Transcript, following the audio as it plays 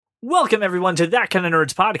Welcome, everyone, to That Kind of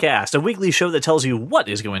Nerds podcast, a weekly show that tells you what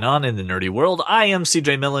is going on in the nerdy world. I am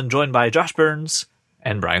CJ Millen, joined by Josh Burns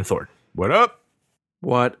and Brian Thornton. What up?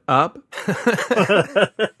 What up?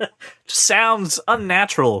 Just sounds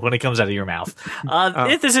unnatural when it comes out of your mouth.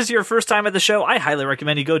 If this is your first time at the show, I highly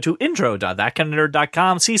recommend you go to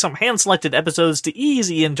intro.thatkindofnerd.com, see some hand-selected episodes to ease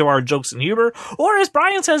you into our jokes and humor, or as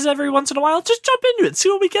Brian says every once in a while, just jump into it, see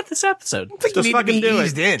what we get this episode. Just fucking do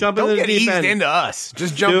it. In. Don't get eased into us.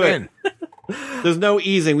 Just jump in. There's no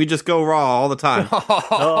easing. We just go raw all the time.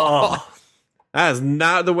 Oh. That is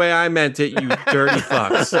not the way I meant it, you dirty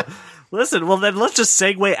fucks. Listen, well then let's just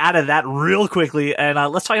segue out of that real quickly, and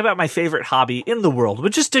let's talk about my favorite hobby in the world,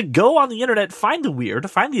 which is to go on the internet, find the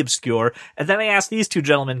weird, find the obscure, and then I ask these two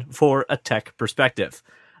gentlemen for a tech perspective.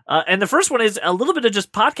 And the first one is a little bit of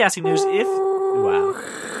just podcasting news. Wow.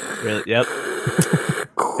 Really? Yep.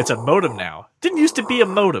 It's a modem now. Didn't used to be a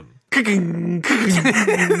modem.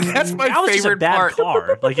 That's my Now it's just a favorite bad part.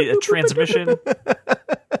 car, like a transmission.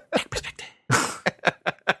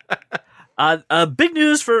 Big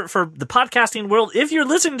news for the podcasting world. If you're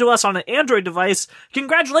listening to us on an Android device,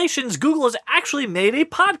 congratulations, Google has actually made a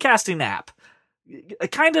podcasting app.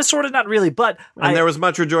 Kind of, sort of, not really, but... There was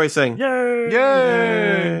much rejoicing.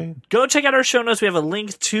 Yay! Go check out our show notes. We have a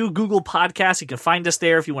link to Google Podcasts. You can find us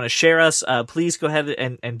there if you want to share us. Please go ahead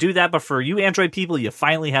and do that. But for you Android people, you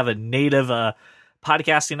finally have a native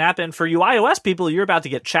podcasting app. And for you iOS people, you're about to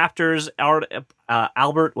get Chapters, Albert.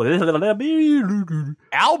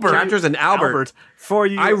 Chapters and Albert. For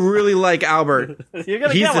you. I really like Albert. You're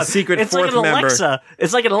gonna He's get the one. secret It's fourth like an member. Alexa.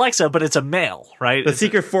 It's like an Alexa, but it's a male, right? The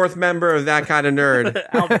secret fourth member of That Kind of Nerd.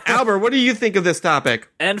 Albert, what do you think of this topic?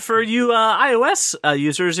 And for you iOS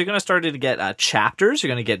users, you're going to start to get Chapters. You're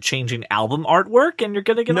going to get changing album artwork, and you're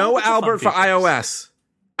going to get No Albert for iOS.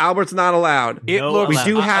 Albert's not allowed. No We allowed.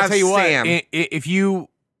 do I'll have tell you Sam. what, if you,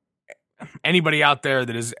 anybody out there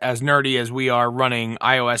that is as nerdy as we are running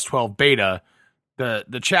iOS 12 beta,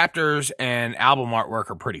 the chapters and album artwork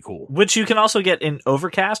are pretty cool. Which you can also get in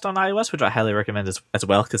Overcast on iOS, which I highly recommend as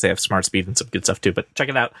well, because they have smart speed and some good stuff too, but check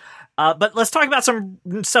it out. But let's talk about some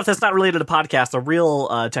stuff that's not related to podcast. A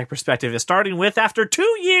real tech perspective is starting with, after 2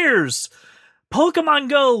 years, Pokemon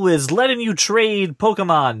Go is letting you trade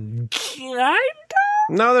Pokemon.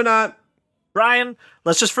 No, they're not. Brian,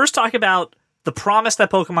 let's just first talk about the promise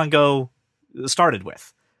that Pokemon Go started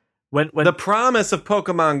with. When The promise of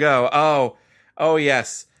Pokemon Go. Oh,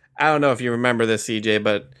 yes. I don't know if you remember this, CJ,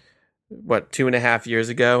 but 2.5 years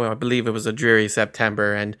ago, I believe it was a dreary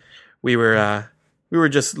September, and we were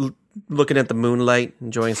just looking at the moonlight,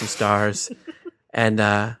 enjoying some stars, and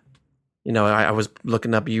I was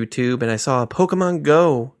looking up YouTube, and I saw a Pokemon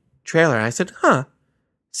Go trailer. And I said,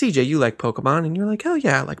 CJ, you like Pokemon? And you're like, hell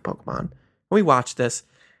yeah, I like Pokemon. And we watched this,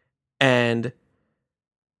 and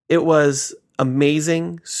it was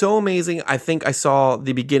amazing. So amazing. I think I saw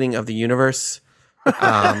the beginning of the universe.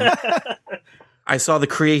 I saw the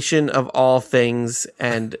creation of all things,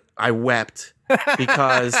 and I wept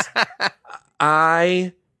because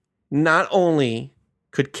I not only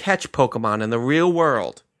could catch Pokemon in the real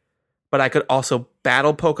world, but I could also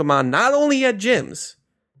battle Pokemon not only at gyms,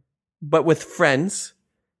 but with friends.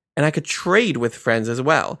 And I could trade with friends as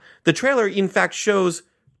well. The trailer, in fact, shows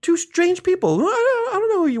two strange people. I don't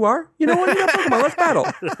know who you are. You know what? You got Pokemon. Let's battle.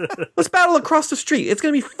 Let's battle across the street. It's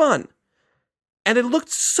going to be fun. And it looked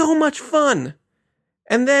so much fun.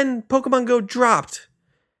 And then Pokemon Go dropped.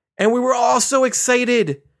 And we were all so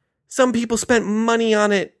excited. Some people spent money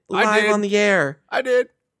on it live on the air. I did.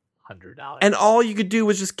 $100. And all you could do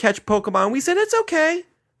was just catch Pokemon. We said, it's okay.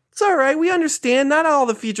 It's all right. We understand. Not all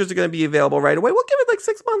the features are going to be available right away. We'll give it like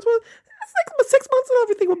 6 months. 6 months and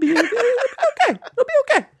everything will be okay. It'll be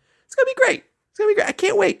okay. It's going to be great. It's going to be great. I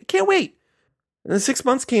can't wait. And then 6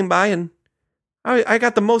 months came by, and I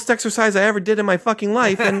got the most exercise I ever did in my fucking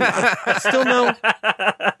life, and still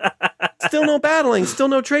no battling, still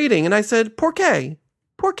no trading. And I said, ¿Por qué,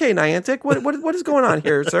 Niantic? What is going on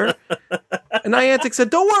here, sir? And Niantic said,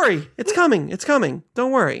 don't worry. It's coming.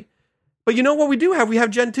 Don't worry. But you know what we do have? We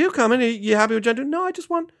have Gen 2 coming. Are you happy with Gen 2? No, I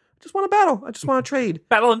just want to battle. I just want to trade.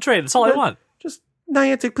 Battle and trade. That's all I want. Just,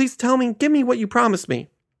 Niantic, please give me what you promised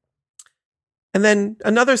me. And then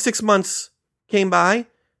another 6 months came by,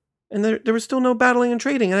 and there was still no battling and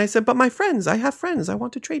trading. And I said, but my friends, I have friends. I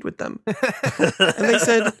want to trade with them. And they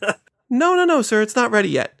said, no, sir, it's not ready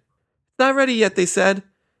yet. It's not ready yet, they said.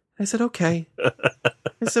 I said, okay.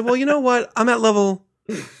 I said, well, you know what? I'm at level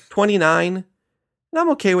 29. And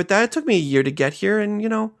I'm okay with that. It took me a year to get here, and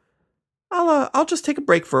I'll just take a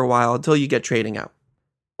break for a while until you get trading out.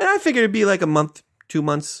 And I figured it'd be like a month, 2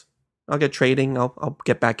 months. I'll get trading. I'll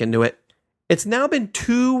get back into it. It's now been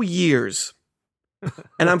 2 years,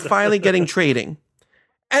 and I'm finally getting trading.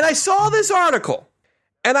 And I saw this article,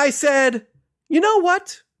 and I said, you know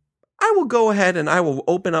what? I will go ahead and I will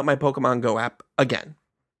open up my Pokemon Go app again.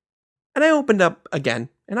 And I opened up again,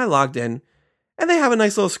 and I logged in, and they have a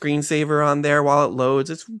nice little screensaver on there while it loads.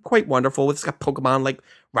 It's quite wonderful. It's got Pokemon like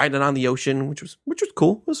riding on the ocean, which was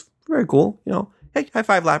cool. It was very cool. You know, hey, high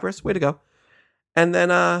five, Lapras, way to go. And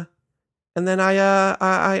then I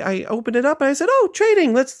opened it up and I said, oh,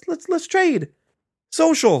 trading, let's trade.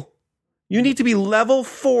 Social, you need to be level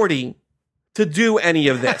 40 to do any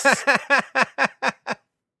of this.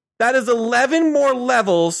 That is 11 more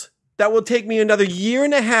levels that will take me another 1.5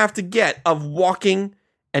 years to get of walking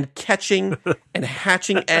and catching and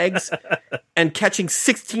hatching eggs and catching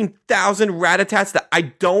 16,000 Rattatas that I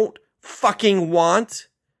don't fucking want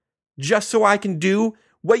just so I can do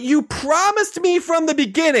what you promised me from the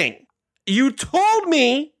beginning. You told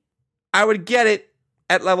me I would get it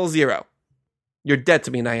at level 0. You're dead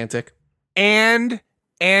to me, Niantic. And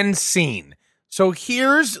scene. So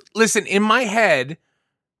listen, in my head,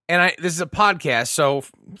 and this is a podcast, so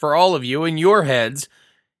for all of you in your heads,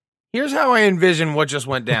 here's how I envision what just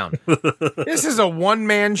went down. This is a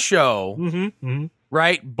one-man show,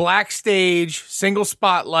 right? Black stage, single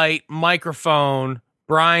spotlight, microphone,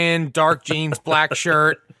 Brian, dark jeans, black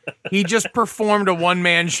shirt. He just performed a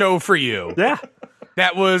one-man show for you. Yeah.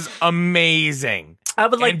 That was amazing. I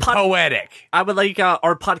would like poetic. I would like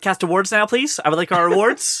our podcast awards now, please. I would like our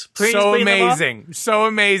awards. Please, so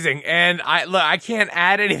amazing. And I can't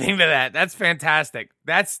add anything to that. That's fantastic.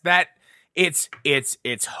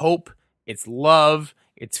 It's hope, it's love,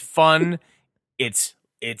 it's fun, it's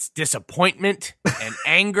disappointment and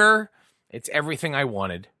anger. It's everything I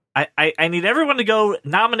wanted. I need everyone to go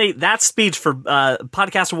nominate that speech for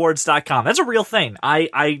podcastawards.com. That's a real thing.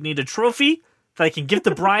 I need a trophy that I can give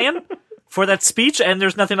to Brian for that speech, and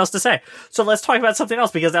there's nothing else to say. So let's talk about something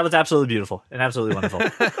else, because that was absolutely beautiful and absolutely wonderful.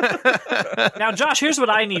 Now, Josh, here's what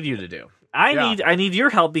I need you to do. I need your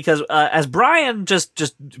help, because as Brian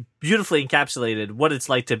just beautifully encapsulated what it's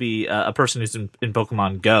like to be a person who's in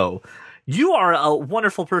Pokemon Go, you are a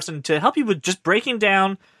wonderful person to help you with just breaking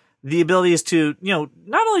down the abilities to, not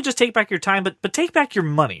only just take back your time, but take back your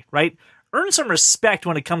money, right? Earn some respect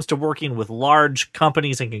when it comes to working with large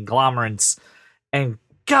companies and conglomerates. And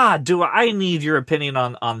God, do I need your opinion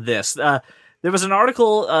on this. There was an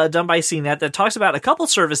article done by CNET that talks about a couple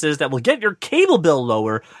services that will get your cable bill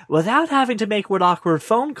lower without having to make an awkward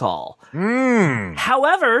phone call.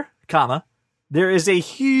 However, there is a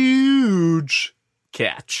huge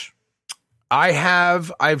catch.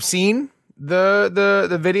 I've seen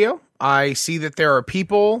the video. I see that there are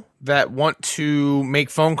people that want to make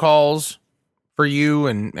phone calls for you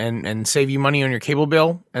and save you money on your cable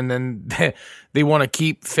bill, and then they want to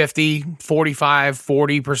keep 50, 45,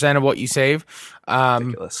 40% of what you save.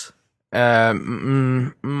 Ridiculous.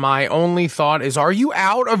 My only thought is, are you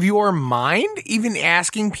out of your mind even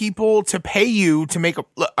asking people to pay you to make a...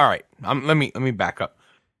 All right, let me back up.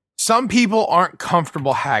 Some people aren't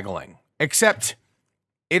comfortable haggling, except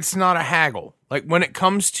it's not a haggle. Like, when it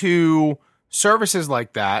comes to services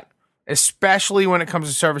like that, especially when it comes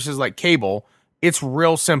to services like cable, it's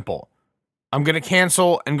real simple. I'm going to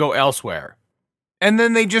cancel and go elsewhere. And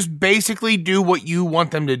then they just basically do what you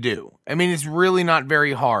want them to do. I mean, it's really not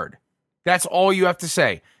very hard. That's all you have to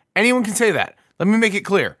say. Anyone can say that. Let me make it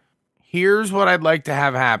clear. Here's what I'd like to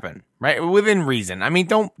have happen, right? Within reason. I mean,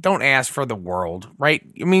 don't ask for the world, right?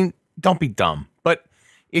 I mean, don't be dumb. But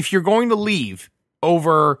if you're going to leave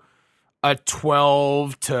over a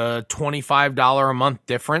 $12 to $25 a month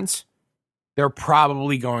difference, they're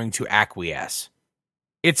probably going to acquiesce.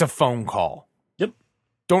 It's a phone call. Yep.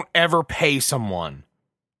 Don't ever pay someone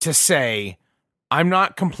to say, I'm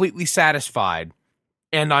not completely satisfied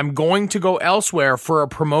and I'm going to go elsewhere for a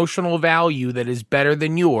promotional value that is better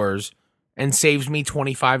than yours and saves me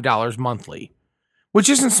 $25 monthly, which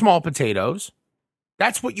isn't small potatoes.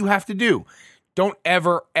 That's what you have to do. Don't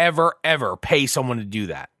ever, ever, ever pay someone to do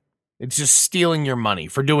that. It's just stealing your money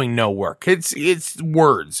for doing no work. It's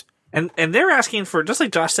words. And they're asking for, just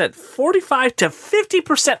like Josh said, 45 to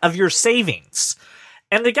 50% of your savings.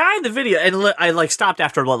 And the guy in the video, and I stopped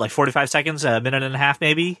after 45 seconds, a minute and a half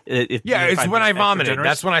maybe. It's when I vomited.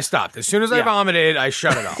 That's when I stopped. As soon as I vomited, I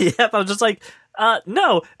shut it off. Yep, I was just like,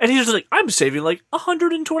 no. And he's just like, I'm saving like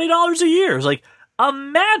 $120 a year. It's like,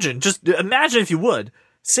 imagine if you would,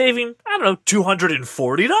 saving, I don't know,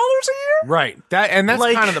 $240 a year? Right. That's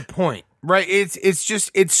kind of the point. Right.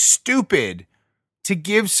 It's stupid to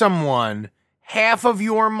give someone half of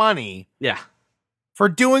your money for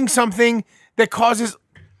doing something that causes...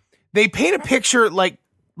 They paint a picture like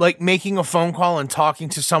like making a phone call and talking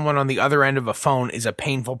to someone on the other end of a phone is a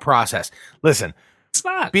painful process. Listen, It's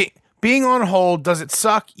not. being on hold, does it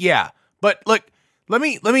suck? Yeah. But look, let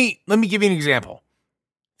me give you an example.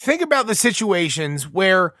 Think about the situations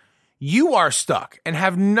where you are stuck and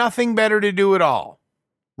have nothing better to do at all,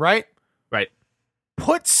 right? Right.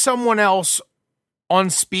 Put someone else on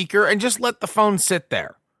speaker and just let the phone sit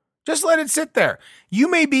there. Just let it sit there. You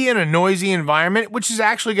may be in a noisy environment, which is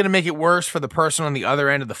actually going to make it worse for the person on the other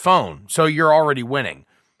end of the phone. So you're already winning.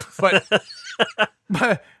 But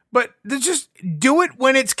but just do it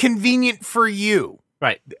when it's convenient for you.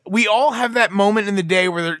 Right. We all have that moment in the day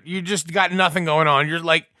where you just got nothing going on. You're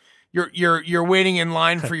like you're waiting in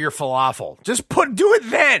line for your falafel. Just do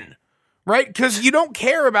it then. Right? Because you don't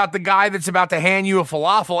care about the guy that's about to hand you a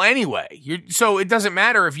falafel anyway. So it doesn't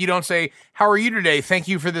matter if you don't say, "How are you today? Thank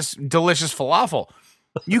you for this delicious falafel."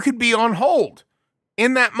 You could be on hold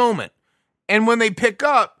in that moment. And when they pick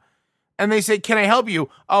up and they say, "Can I help you?"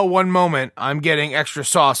 "Oh, one moment. I'm getting extra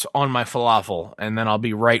sauce on my falafel, and then I'll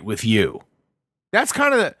be right with you." That's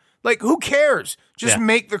kind of who cares? Just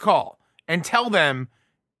make the call and tell them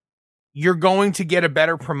you're going to get a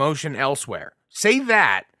better promotion elsewhere. Say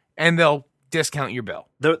that. And they'll discount your bill.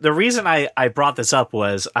 The reason I brought this up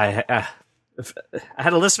was I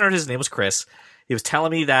had a listener. His name was Chris. He was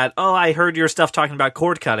telling me that, I heard your stuff talking about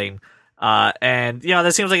cord cutting. And,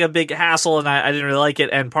 that seems like a big hassle, and I didn't really like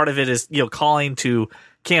it. And part of it is, calling to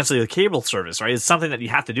cancel your cable service, right? It's something that you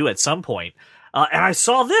have to do at some point. And I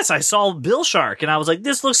saw this. I saw Bill Shark, and I was like,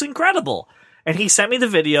 this looks incredible. And he sent me the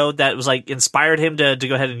video that was inspired him to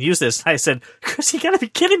go ahead and use this. I said, Chris, you gotta be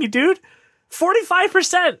kidding me, dude.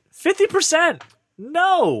 45%, 50%.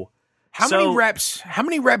 No. How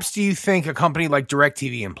many reps do you think a company like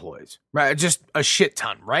DirecTV employs? Right, just a shit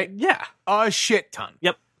ton, right? Yeah. A shit ton.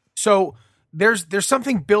 Yep. So there's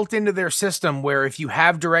something built into their system where if you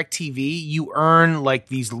have DirecTV, you earn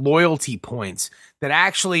these loyalty points that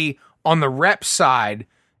actually on the rep side,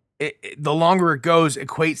 the longer it goes,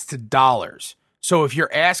 equates to dollars. So if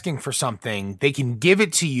you're asking for something, they can give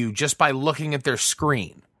it to you just by looking at their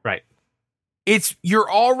screen. Right. You're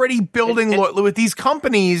already building with these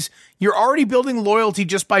companies. You're already building loyalty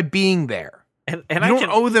just by being there, and you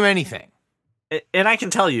don't owe them anything. And I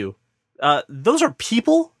can tell you, those are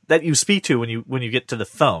people that you speak to when you get to the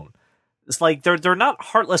phone. It's they're not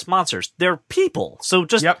heartless monsters. They're people. So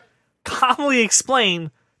just calmly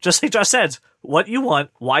explain, just like Josh said, what you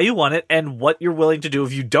want, why you want it, and what you're willing to do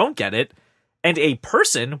if you don't get it. And a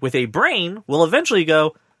person with a brain will eventually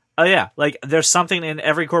go, oh yeah, there's something in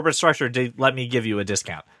every corporate structure to let me give you a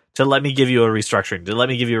discount, to let me give you a restructuring, to let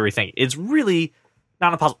me give you a rethink. It's really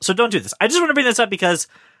not impossible. So don't do this. I just want to bring this up because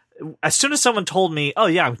as soon as someone told me, oh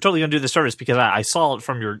yeah, I'm totally going to do this service because I saw it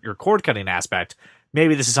from your cord cutting aspect,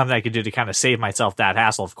 maybe this is something I could do to kind of save myself that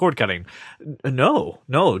hassle of cord cutting. No,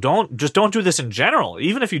 don't do this in general.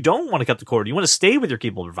 Even if you don't want to cut the cord, you want to stay with your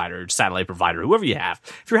cable provider, satellite provider, whoever you have.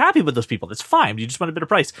 If you're happy with those people, that's fine. You just want a better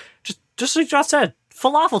price. Just like Josh said,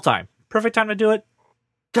 falafel time. Perfect time to do it.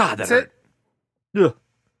 God, that's it. Ugh.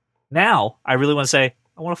 Now, I really want to say,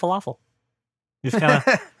 I want a falafel. You've kind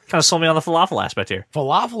of sold me on the falafel aspect here.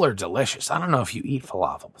 Falafel are delicious. I don't know if you eat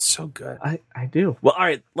falafel, but it's so good. I do. Well, all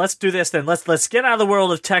right, let's do this then. Let's get out of the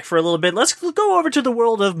world of tech for a little bit. Let's go over to the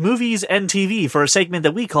world of movies and TV for a segment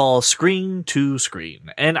that we call Screen to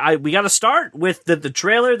Screen. And we got to start with the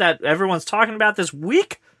trailer that everyone's talking about this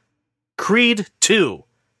week. Creed 2.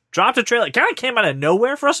 Dropped a trailer. It kind of came out of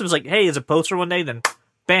nowhere for us. It was like, hey, it's a poster one day, then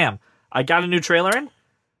bam, I got a new trailer in.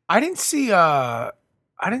 I didn't see a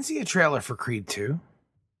trailer for Creed 2.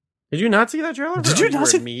 Did you not see that trailer? Did you not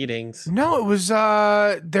see meetings? No, it was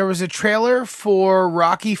there was a trailer for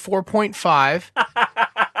Rocky 4.5.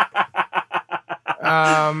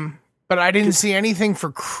 But I didn't see anything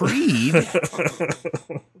for Creed.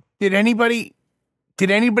 Did anybody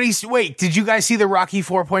wait, did you guys see the Rocky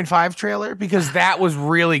 4.5 trailer? Because that was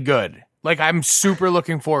really good. I'm super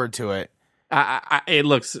looking forward to it. It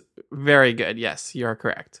looks very good. Yes, you're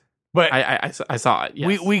correct. But I saw it.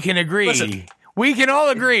 Yes. We can agree. Listen. We can all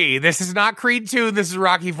agree this is not Creed 2, this is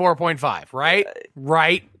Rocky 4.5, right?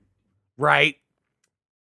 Right.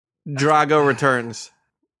 Drago returns.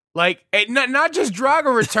 Not just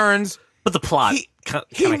Drago returns, but the plot.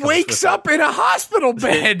 He wakes up in a hospital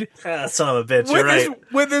bed. Son of a bitch, you're right.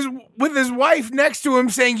 With his wife next to him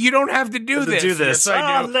saying, you don't have to do this. Yes,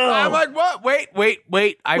 I do. No. I'm like, what? Wait.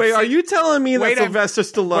 Are you telling me that Sylvester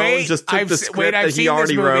Stallone just took the script that he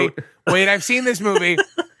already wrote? Wait, I've seen this movie.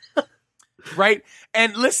 right?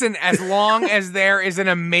 And listen, as long as there is an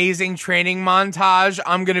amazing training montage,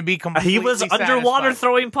 I'm going to be completely He was underwater satisfied.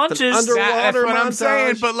 throwing punches. Underwater That's what I'm montage.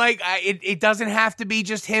 saying. But like, it doesn't have to be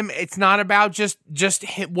just him. It's not about just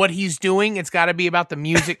what he's doing. It's got to be about the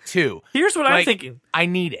music too. Here's what I'm Like, thinking. I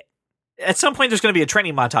need it. At some point, there's going to be a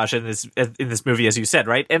training montage in this movie, as you said,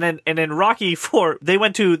 right? And then Rocky 4, they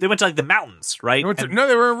went to like the mountains, right? And No,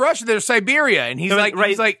 they were in Russia. They're Siberia, and he's They're like, right-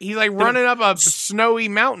 he's like running up a snowy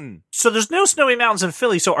mountain. so there's no snowy mountains in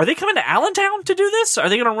Philly. So are they coming to Allentown to do this? Are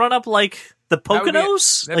they going to run up like the That would be-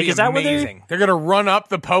 Poconos? that'd Like, be is that where amazing? They're gonna run up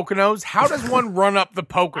the Poconos. How does one run up the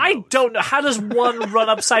Poconos? I don't know. How does one run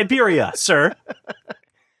up Siberia, sir?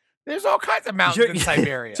 There's all kinds of mountains in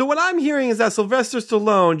Siberia. So what I'm hearing is that Sylvester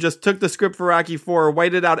Stallone just took the script for Rocky 4,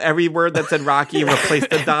 whited out every word that said Rocky, and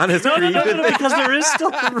replaced Adonis No, Creed. because there is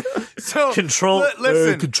still So Control.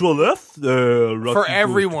 listen, Control F. Rocky for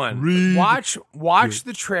everyone, watch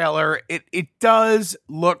the trailer. It does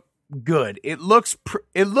look good. It looks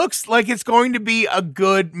like it's going to be a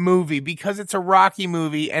good movie because it's a Rocky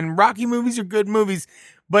movie, and Rocky movies are good movies.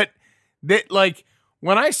 But that, like,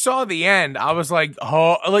 when I saw the end, I was like,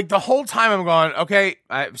 oh, like the whole time I'm going, okay,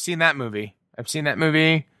 I've seen that movie. I've seen that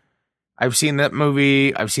movie. I've seen that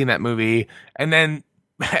movie. I've seen that movie. And then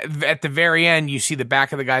at the very end, you see the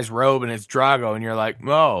back of the guy's robe and it's Drago, and you're like,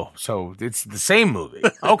 oh, so it's the same movie.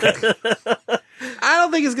 Okay. I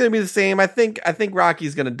don't think it's going to be the same. I think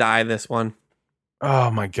Rocky's going to die this one. Oh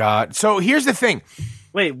my God. So here's the thing.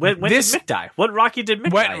 Wait, when did Mick die? What Rocky did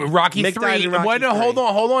Mick die? Rocky Mick died 3. in Rocky What, 3. hold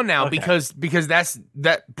on now, Okay. because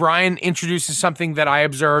that Brian introduces something that I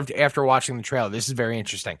observed after watching the trailer. This is very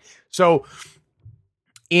interesting. So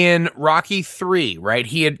in Rocky 3, right,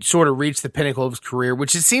 he had sort of reached the pinnacle of his career,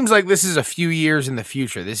 which it seems like this is a few years in the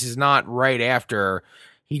future. This is not right after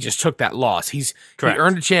he just took that loss. He Correct.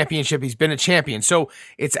 earned a championship. He's been a champion. So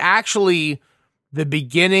it's actually the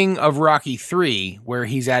beginning of Rocky 3 where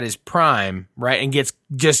he's at his prime, right? And gets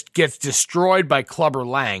destroyed by Clubber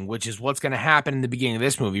Lang, which is what's going to happen in the beginning of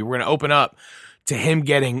this movie. We're going to open up to him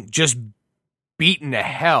getting just beaten to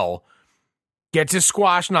hell, gets his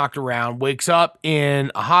squash knocked around, wakes up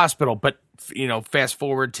in a hospital. But, fast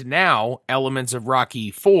forward to now, elements of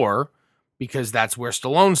Rocky 4, because that's where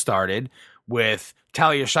Stallone started, with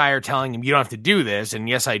Talia Shire telling him, you don't have to do this. And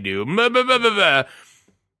yes, I do.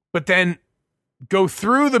 But then go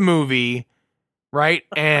through the movie, right?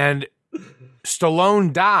 And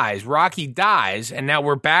Stallone dies, Rocky dies, and now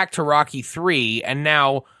we're back to Rocky 3, and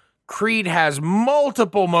now Creed has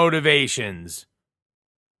multiple motivations,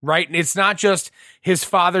 right? And it's not just his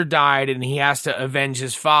father died and he has to avenge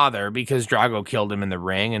his father because Drago killed him in the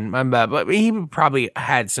ring, and but he probably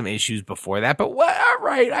had some issues before that. But all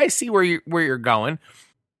right, I see where you're going.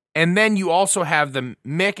 And then you also have the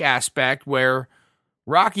Mick aspect where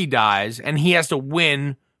Rocky dies and he has to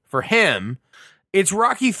win for him. It's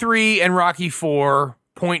Rocky 3 and Rocky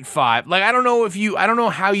 4.5. Like, I don't know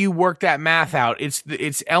how you work that math out.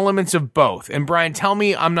 It's elements of both. And Brian, tell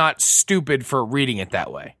me I'm not stupid for reading it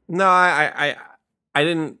that way. No, I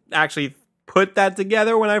didn't actually put that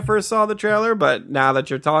together when I first saw the trailer, but now that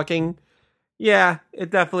you're talking, yeah, it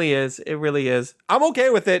definitely is. It really is. I'm okay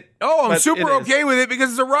with it. Oh, I'm but super it is. okay with it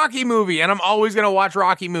because it's a Rocky movie, and I'm always going to watch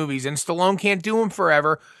Rocky movies, and Stallone can't do them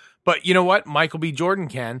forever. But you know what? Michael B. Jordan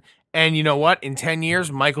can. And you know what? In 10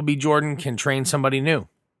 years, Michael B. Jordan can train somebody new.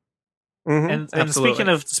 Mhm, And absolutely.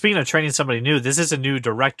 speaking of training somebody new, this is a new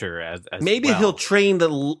director as Maybe well. he'll train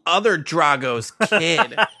the other Drago's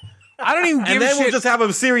kid, I don't even give and a then shit. we'll just have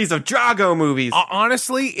a series of Drago movies.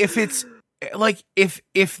 Honestly, if it's like if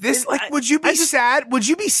this like would you be sad? Would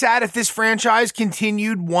you be sad if this franchise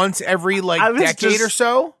continued once every I was decade just- or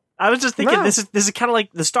so? I was just thinking No. this is kind of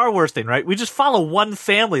like the Star Wars thing, right? We just follow one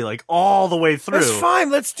family like all the way through. That's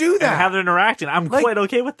fine. Let's do And that. have them interacting. I'm Like- quite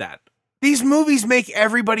okay with that. These movies make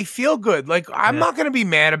everybody feel good. Like I'm Yeah. not going to be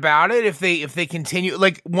mad about it if they continue.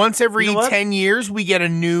 Like once every You know what? 10 years we get a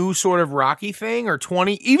new sort of Rocky thing, or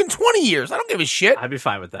 20, even 20 years. I don't give a shit. I'd be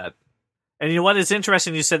fine with that. And you know what? It's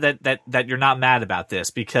interesting you said that you're not mad about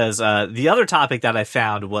this, because the other topic that I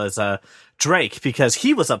found was Drake, because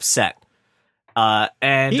he was upset.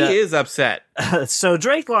 And He is upset. so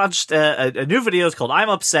Drake launched a new video. It's called "I'm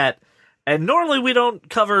Upset," and normally we don't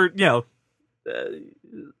cover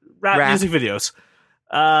rap music videos.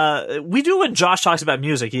 We do when Josh talks about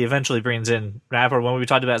music. He eventually brings in rap, or when we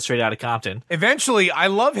talked about Straight Outta Compton. Eventually, I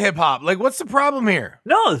love hip hop. Like, what's the problem here?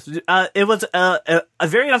 No, it was a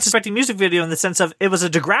very unsuspecting music video in the sense of it was a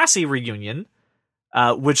Degrassi reunion,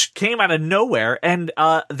 which came out of nowhere, and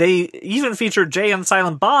they even featured Jay and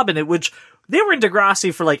Silent Bob in it, which they were in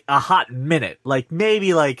Degrassi for like a hot minute, like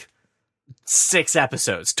maybe like 6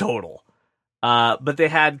 episodes total. But they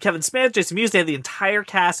had Kevin Smith, Jason Mewes, they had the entire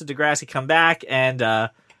cast of Degrassi come back and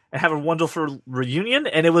have a wonderful reunion,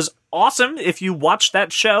 and it was awesome if you watched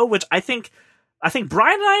that show, which I think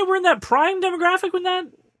Brian and I were in that prime demographic with that.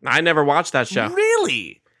 I never watched that show.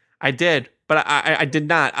 Really? I did, but I did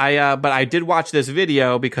not. But I did watch this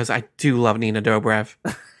video because I do love Nina Dobrev.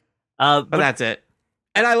 But that's it.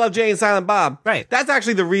 And I love Jay and Silent Bob. Right. That's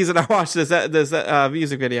actually the reason I watched this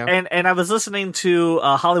music video. And I was listening to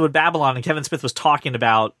Hollywood Babylon, and Kevin Smith was talking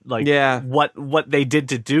about what they did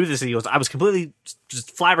to do this. And he goes, I was completely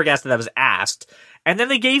just flabbergasted that I was asked. And then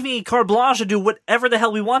they gave me carte blanche to do whatever the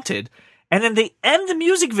hell we wanted. And then they end the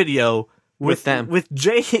music video with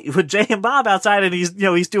Jay and Bob outside, and he's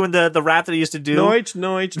doing the rap that he used to do.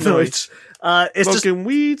 Noich. It's smoking just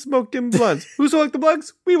weed, smoking blunts. Who smoked the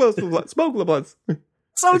blunts? We both smoke the blunts.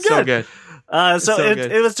 so It's good. so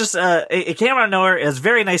good. It was just it came out of nowhere. It was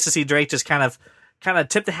very nice to see Drake just kind of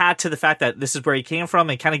tip the hat to the fact that this is where he came from,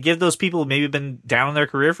 and kind of give those people who maybe been down in their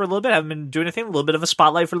career for a little bit, haven't been doing anything, a little bit of a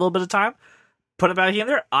spotlight for a little bit of time, put it back in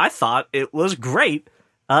there. I thought it was great,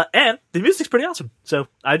 and the music's pretty awesome. So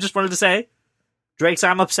I just wanted to say, Drake's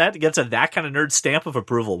I'm Upset gets that kind of nerd stamp of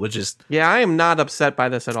approval, which is... Yeah, I am not upset by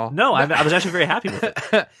this at all. No, I was actually very happy with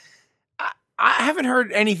it. I haven't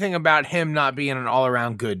heard anything about him not being an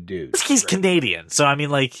all-around good dude. He's Canadian, so I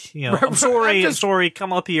mean, I'm sorry,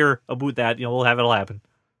 come up here about that. We'll have it all happen.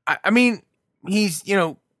 I mean, he's,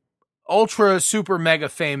 ultra, super, mega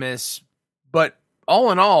famous, but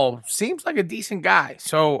all in all, seems like a decent guy.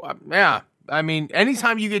 So, yeah, I mean,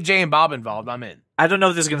 anytime you get Jay and Bob involved, I'm in. I don't know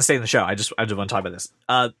if this is going to stay in the show. I just want to talk about this.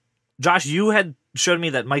 Josh, you had showed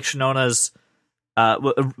me that Mike Shinoda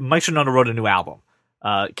wrote a new album,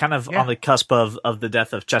 kind of on the cusp of the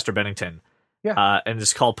death of Chester Bennington. Yeah. And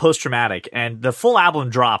it's called Post Traumatic, and the full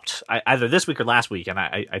album dropped either this week or last week, and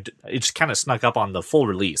it just kind of snuck up on the full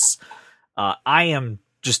release. I am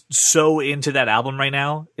just so into that album right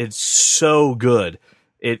now. It's so good.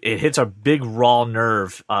 It hits a big raw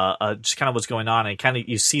nerve, just kind of what's going on, and kind of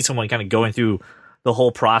you see someone kind of going through the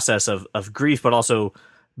whole process of grief, but also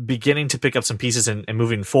beginning to pick up some pieces and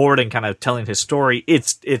moving forward and kind of telling his story.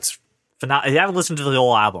 It's phenomenal. If you haven't listened to the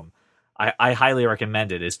whole album, I highly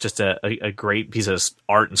recommend it. It's just a great piece of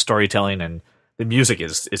art and storytelling, and the music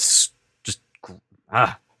is just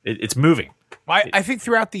it's moving. I think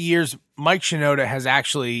throughout the years, Mike Shinoda has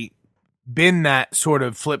actually been that sort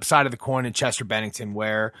of flip side of the coin in Chester Bennington,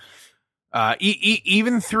 where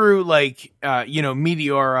even through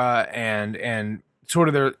Meteora and sort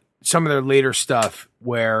of some of their later stuff,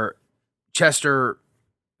 where Chester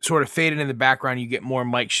sort of faded in the background, you get more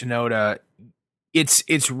Mike Shinoda.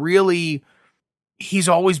 It's really, he's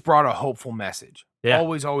always brought a hopeful message. Yeah.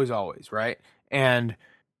 Always, right? And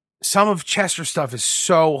some of Chester's stuff is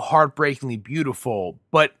so heartbreakingly beautiful,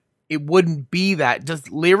 but it wouldn't be that. Just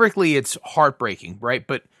lyrically, it's heartbreaking, right?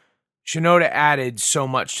 But Shinoda added so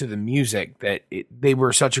much to the music that they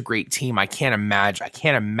were such a great team. I can't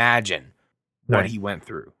imagine what he went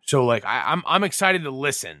through. So I'm excited to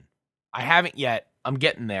listen. I haven't yet. I'm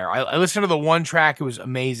getting there. I listened to the one track. It was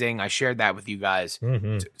amazing. I shared that with you guys.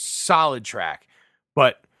 Mm-hmm. It's a solid track.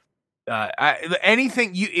 But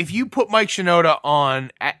if you put Mike Shinoda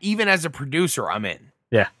on, even as a producer, I'm in.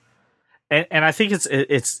 Yeah. And I think it's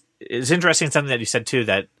interesting, something that you said too,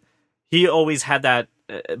 that he always had that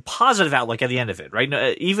positive outlook at the end of it, right?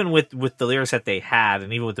 Even with the lyrics that they had,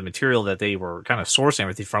 and even with the material that they were kind of sourcing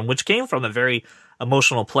everything from, which came from a very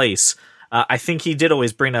emotional place. I think he did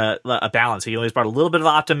always bring a balance. He always brought a little bit of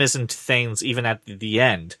optimism to things, even at the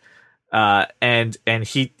end. And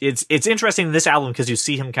it's interesting in this album because you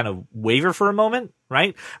see him kind of waver for a moment,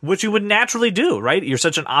 right? Which you would naturally do, right? You're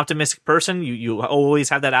such an optimistic person. You always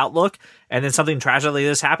have that outlook, and then something tragic like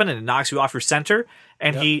this happens and it knocks you off your center.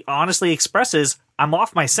 And He honestly expresses, I'm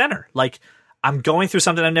off my center. Like, I'm going through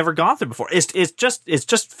something I've never gone through before. It's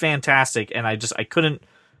just fantastic. And I just couldn't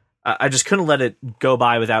let it go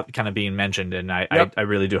by without kind of being mentioned. And I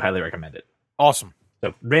really do highly recommend it. Awesome.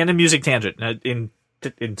 So random music tangent in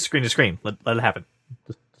screen to screen. Let it happen.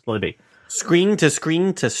 Just let it be. Screen to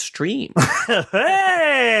screen to stream.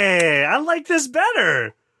 Hey, I like this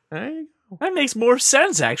better. There you go. That makes more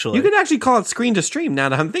sense, actually. You could actually call it screen to stream now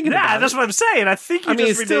that I'm thinking about it. Yeah, that's what I'm saying. I think you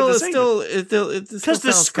just renamed the segment. Because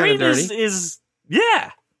the screen is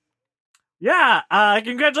yeah.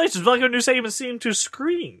 Congratulations. Welcome to a new segment, Scene to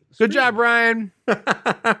Screen. Good job, Ryan.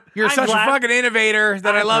 You're such a fucking innovator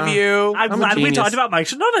that I love you. I'm glad we talked about Mike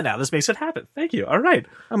Shinoda now. This makes it happen. Thank you. All right.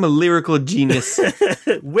 I'm a lyrical genius.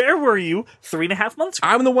 Where were you 3.5 months ago?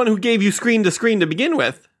 I'm the one who gave you screen to screen to begin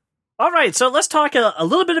with. All right, so let's talk a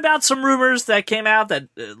little bit about some rumors that came out that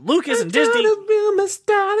Lucas and Disney... Rumors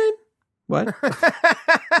started. What?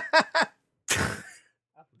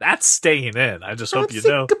 That's staying in. I just hope I'm you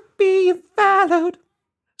sick know. of being followed.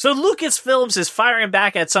 So Lucasfilms is firing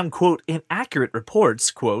back at some, quote, inaccurate reports,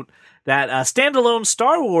 quote, that standalone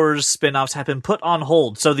Star Wars spin-offs have been put on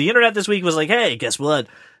hold. So the internet this week was like, hey, guess what?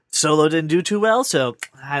 Solo didn't do too well, so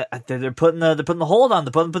they're putting the hold on,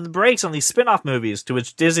 they're putting the brakes on these spin-off movies, to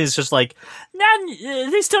which Disney's just like, nah,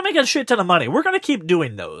 they still make a shit ton of money. We're going to keep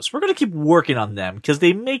doing those. We're going to keep working on them because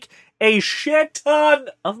they make a shit ton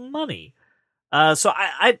of money. So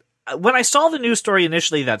I when I saw the news story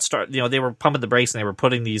initially that they were pumping the brakes and they were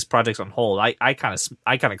putting these projects on hold, I kind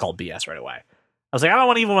of called BS right away. I was like, I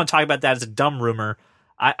don't even want to talk about that. It's a dumb rumor.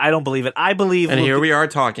 I don't believe it. I believe, and here we are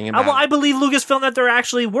talking about. I believe Lucasfilm that they're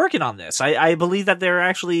actually working on this. I believe that they're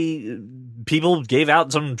actually people gave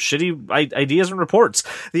out some shitty ideas and reports.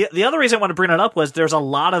 The other reason I want to bring it up was there's a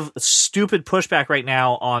lot of stupid pushback right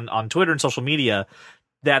now on Twitter and social media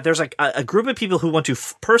that there's like a group of people who want to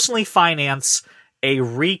personally finance a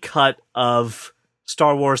recut of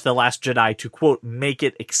Star Wars The Last Jedi to, quote, make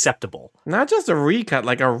it acceptable. Not just a recut,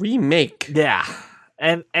 like a remake. Yeah.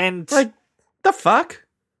 And like, the fuck?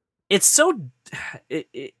 It's so...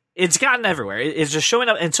 It's gotten everywhere. It's just showing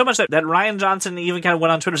up, and so much that Rian Johnson even kind of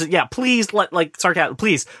went on Twitter and said, yeah, please, sarcastic,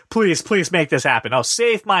 please make this happen. Oh,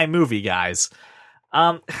 save my movie, guys.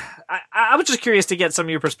 I was just curious to get some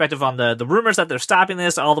of your perspective on the rumors that they're stopping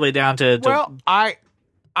this all the way down to... Well,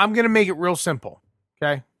 I'm going to make it real simple,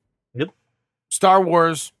 okay? Yep. Star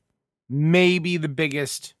Wars may be the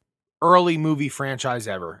biggest early movie franchise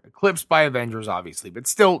ever. Eclipsed by Avengers, obviously, but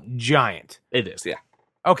still giant. It is, yeah.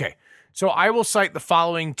 Okay, so I will cite the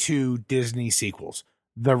following two Disney sequels.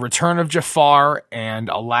 The Return of Jafar and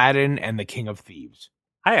Aladdin and the King of Thieves.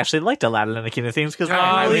 I actually liked Aladdin and the King of Thieves because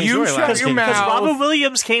you shut your mouth. Robin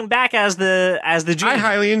Williams came back as the genie. I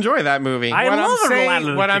highly enjoy that movie.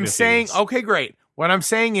 What I'm saying, okay, great. What I'm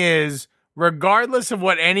saying is, regardless of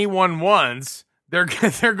what anyone wants, they're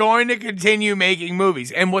going to continue making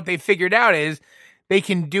movies. And what they figured out is they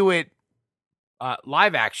can do it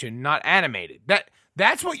live action, not animated.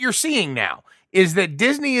 That's what you're seeing now, is that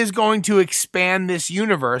Disney is going to expand this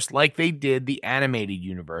universe like they did the animated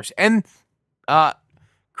universe. And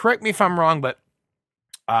correct me if I'm wrong, but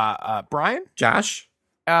Brian? Josh?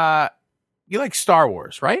 You like Star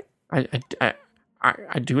Wars, right?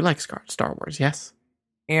 I do like Star Wars, yes.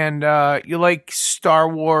 And you like Star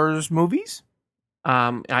Wars movies?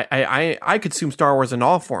 I consume Star Wars in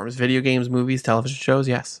all forms: video games, movies, television shows.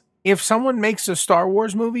 Yes. If someone makes a Star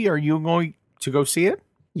Wars movie, are you going to go see it?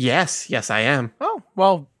 Yes, I am. Oh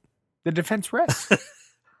well, the defense rests.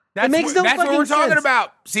 That's what we're talking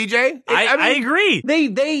about, CJ. I agree.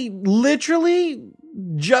 They literally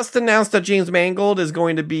just announced that James Mangold is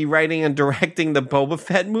going to be writing and directing the Boba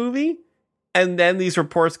Fett movie, and then these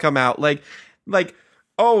reports come out like,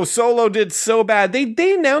 oh, Solo did so bad.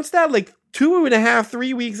 They announced that like 2.5,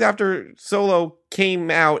 3 weeks after Solo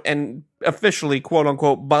came out and officially, quote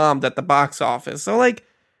unquote, bombed at the box office. So like,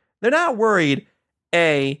 they're not worried.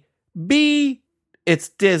 A, B, it's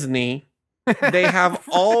Disney. They have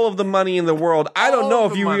all of the money in the world. I don't know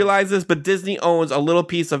if you realize this, but Disney owns a little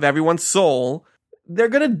piece of everyone's soul. They're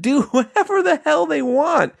going to do whatever the hell they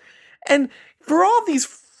want. And for all these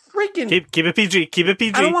freaking... Keep it PG. Keep it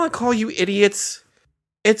PG. I don't want to call you idiots.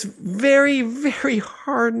 It's very, very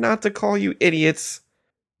hard not to call you idiots.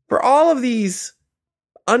 For all of these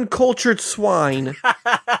uncultured swine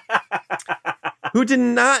who did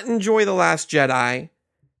not enjoy The Last Jedi,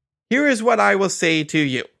 here is what I will say to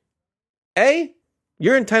you. A,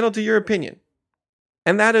 you're entitled to your opinion,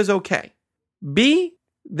 and that is okay. B,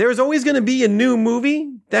 there's always going to be a new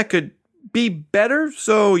movie that could be better,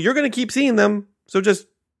 so you're going to keep seeing them, so just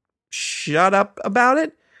shut up about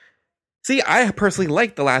it. See, I personally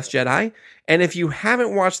like The Last Jedi, and if you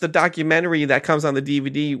haven't watched the documentary that comes on the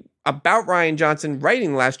DVD about Rian Johnson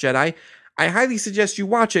writing The Last Jedi, I highly suggest you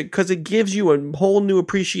watch it because it gives you a whole new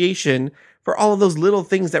appreciation for all of those little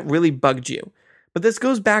things that really bugged you. But this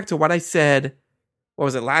goes back to what I said, what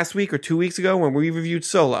was it, last week or 2 weeks ago when we reviewed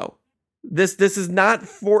Solo. This is not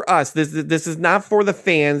for us. This is not for the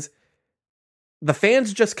fans. The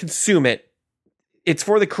fans just consume it. It's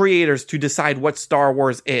for the creators to decide what Star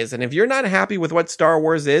Wars is. And if you're not happy with what Star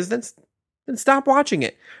Wars is, then stop watching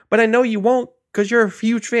it. But I know you won't because you're a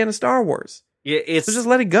huge fan of Star Wars. Yeah, so just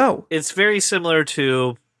let it go. It's very similar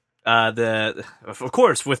to of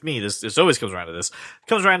course, with me, this always comes around to this. It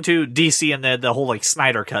comes around to DC and the whole like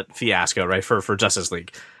Snyder Cut fiasco, right? For Justice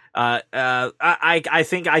League. I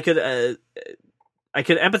think I could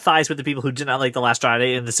empathize with the people who did not like The Last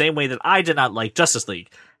Jedi in the same way that I did not like Justice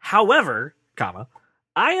League. However,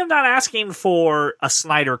 I am not asking for a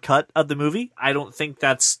Snyder cut of the movie. I don't think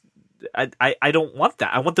that's. I don't want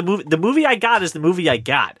that. I want the movie. The movie I got is the movie I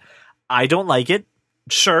got. I don't like it.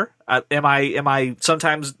 Sure. Am I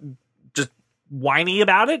sometimes just whiny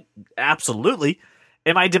about it? Absolutely.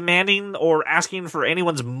 Am I demanding or asking for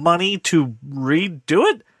anyone's money to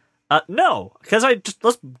redo it? No, because let's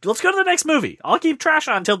go to the next movie. I'll keep trash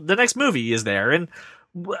on until the next movie is there, and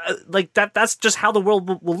like that's just how the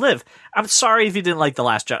world will live. I'm sorry if you didn't like The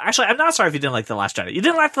Last Jedi. Actually, I'm not sorry if you didn't like The Last Jedi. You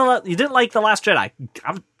didn't like The Last Jedi.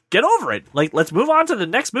 Get over it. Like, let's move on to the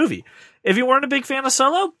next movie. If you weren't a big fan of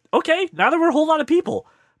Solo, okay, neither were a whole lot of people.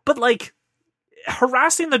 But like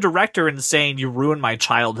harassing the director and saying you ruined my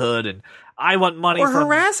childhood and I want money or from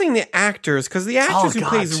harassing the actors, because the actress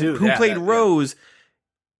who played Rose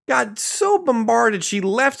got so bombarded she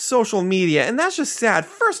left social media, and that's just sad.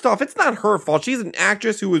 First off, it's not her fault. She's an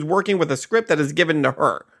actress who was working with a script that is given to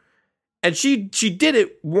her, and she did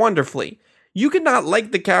it wonderfully. You could not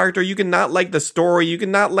like the character, you could not like the story, you could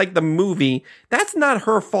not like the movie. That's not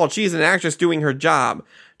her fault. She's an actress doing her job.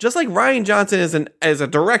 Just like Rian Johnson is a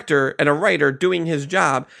director and a writer doing his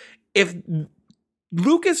job. If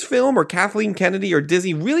Lucasfilm or Kathleen Kennedy or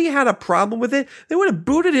Disney really had a problem with it, they would have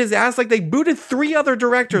booted his ass like they booted 3 other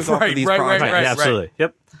directors off of these projects. Right, absolutely.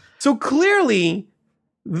 Yep. So clearly,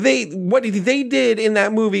 what they did in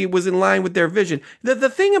that movie was in line with their vision. The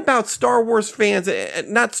thing about Star Wars fans,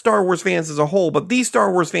 not Star Wars fans as a whole, but these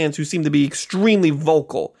Star Wars fans who seem to be extremely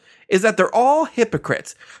vocal, is that they're all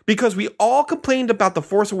hypocrites, because we all complained about The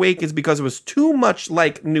Force Awakens because it was too much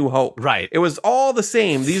like New Hope. Right. It was all the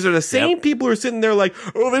same. These are the same people who are sitting there like,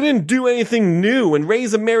 oh, they didn't do anything new, and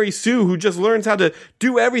raise a Mary Sue who just learns how to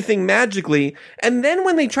do everything magically. And then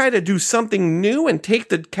when they try to do something new and take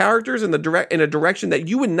the characters in a direction that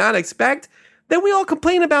you would not expect, then we all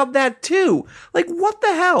complain about that too. Like, what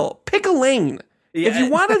the hell? Pick a lane. Yeah. If you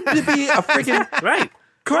wanted to be a freaking Right.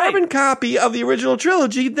 carbon copy of the original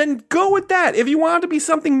trilogy, then go with that. If you want it to be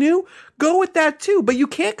something new, go with that too. But you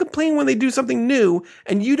can't complain when they do something new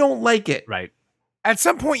and you don't like it. Right. At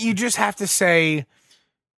some point, you just have to say,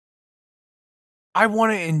 I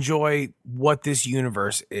want to enjoy what this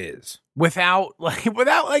universe is without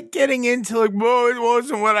getting into like, whoa, it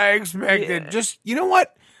wasn't what I expected. Yeah. Just, you know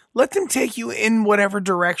what? Let them take you in whatever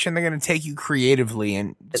direction they're going to take you creatively,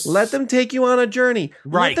 and Let them take you on a journey.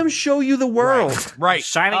 Right. Let them show you the world. Right.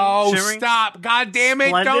 Shining, oh, shimmering, stop. God damn it.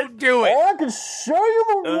 splendid. Don't do it. I can show you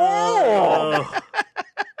the world.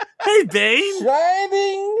 Hey, Bane.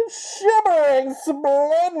 Shining, shimmering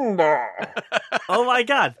splendor. Oh my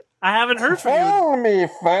God. I haven't heard from you. Tell me,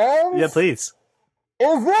 fans. Yeah, please.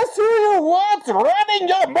 Is this who you want running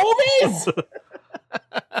your movies?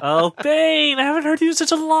 Oh, Bane, I haven't heard you in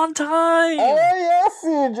such a long time. Oh, yes,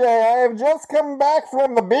 CJ. I have just come back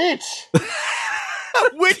from the beach.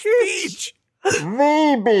 Which beach?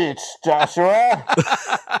 The beach, Joshua.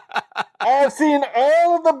 I've seen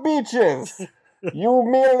all of the beaches. You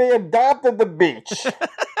merely adopted the beach.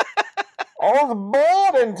 I was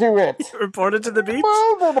born into it. Reported to the beach?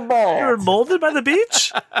 Molded by You were it. molded by the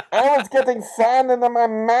beach? I was getting sand into my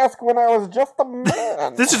mask when I was just a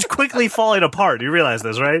man. This is quickly falling apart. You realize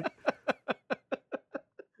this, right?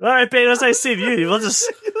 All right, Bane, it was nice seeing you. We'll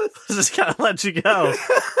just kind of let you go.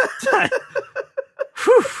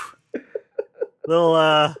 Whew.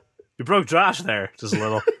 Little, you broke Josh there, just a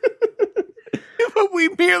little. But we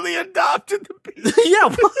merely adopted the beach. Yeah,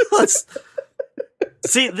 well, let's...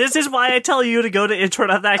 See, this is why I tell you to go to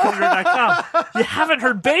intro.thatcountry.com. You haven't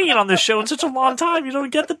heard Bane on this show in such a long time. You don't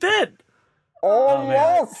get the bit. Oh, man.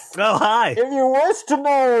 yes. Oh, hi. If you wish to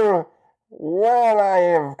know where I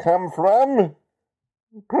have come from,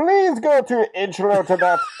 please go to intro to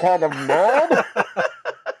that kind of nerd.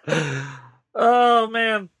 Oh,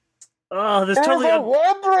 man. Oh, this It is totally... a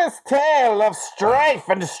wondrous tale of strife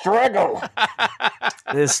and struggle.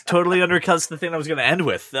 This totally undercuts the thing I was going to end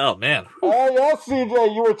with. Oh, man. Oh, yes,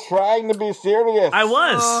 CJ, you were trying to be serious. I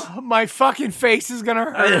was. My fucking face is going to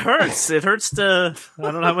hurt. It hurts. It hurts to... I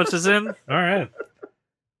don't know how much is in. All right.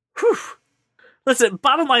 Whew. Listen,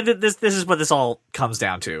 bottom line, this is what this all comes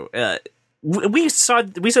down to. We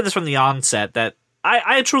said this from the onset that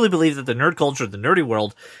I truly believe that the nerd culture, the nerdy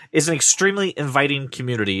world, is an extremely inviting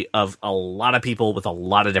community of a lot of people with a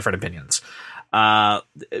lot of different opinions.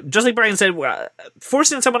 Just like Brian said,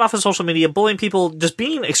 forcing someone off of social media, bullying people, just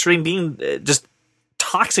being extreme, being just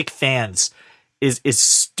toxic fans is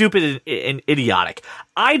stupid and idiotic.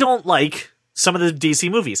 I don't like some of the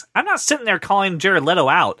DC movies. I'm not sitting there calling Jared Leto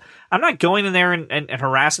out. I'm not going in there and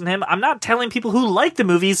harassing him. I'm not telling people who like the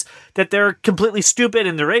movies that they're completely stupid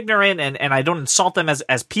and they're ignorant, and I don't insult them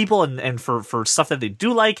as people and for stuff that they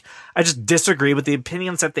do like. I just disagree with the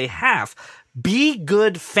opinions that they have. Be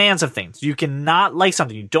good fans of things. You cannot like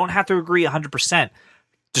something. You don't have to agree 100%.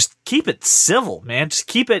 Just keep it civil, man. Just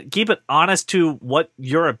keep it honest to what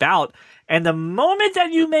you're about. And the moment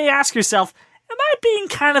that you may ask yourself, am I being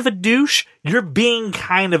kind of a douche? You're being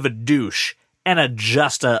kind of a douche, and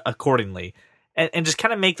adjust accordingly, and just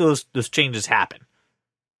kind of make those changes happen.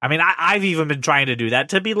 I mean, I've even been trying to do that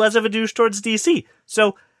to be less of a douche towards DC.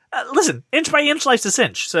 So listen, inch by inch, life's a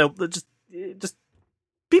cinch. So just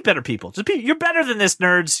be better people. You're better than this,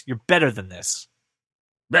 nerds. You're better than this.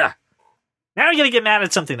 Blah. Now you're going to get mad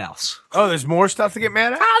at something else. Oh, there's more stuff to get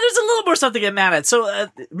mad at? There's a little more stuff to get mad at. So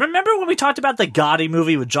remember when we talked about the Gotti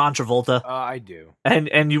movie with John Travolta? I do.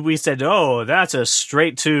 And we said, oh, that's a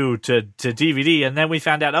straight to DVD. And then we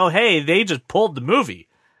found out, oh, hey, they just pulled the movie.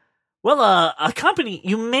 Well, a company,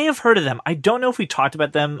 you may have heard of them. I don't know if we talked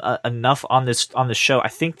about them enough on this show. I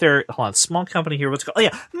think they're, small company here. What's it called? Oh,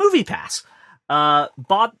 yeah, MoviePass.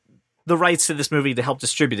 Bought the rights to this movie to help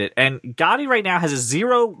distribute it. And Gotti right now has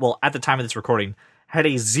at the time of this recording, had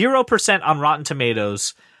a 0% on Rotten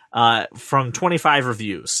Tomatoes from 25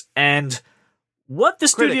 reviews. And what the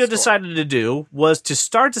studio decided to do was to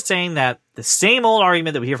start to saying that the same old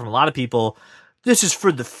argument that we hear from a lot of people, this is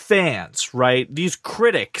for the fans, right? These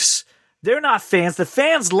critics, they're not fans. The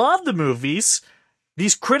fans love the movies.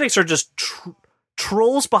 These critics are just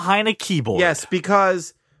trolls behind a keyboard. Yes,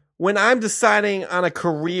 because when I'm deciding on a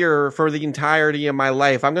career for the entirety of my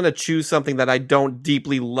life, I'm going to choose something that I don't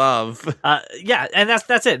deeply love. Yeah, and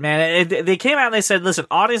that's it, man. They came out and they said, listen,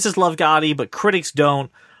 audiences love Gotti, but critics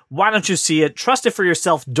don't. Why don't you see it? Trust it for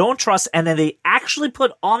yourself. Don't trust. And then they actually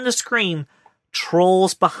put on the screen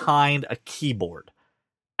trolls behind a keyboard.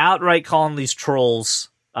 Outright calling these trolls,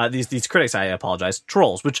 these critics, I apologize,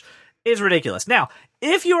 trolls, which is ridiculous. Now,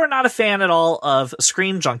 if you are not a fan at all of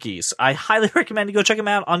Screen Junkies, I highly recommend you go check them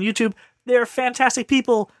out on YouTube. They're fantastic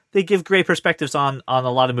people. They give great perspectives on a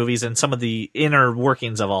lot of movies and some of the inner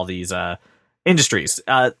workings of all these industries.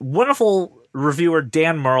 Wonderful reviewer,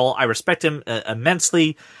 Dan Merle. I respect him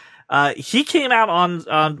immensely. He came out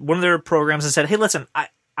on one of their programs and said, hey, listen,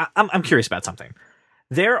 I'm curious about something.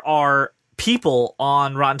 There are people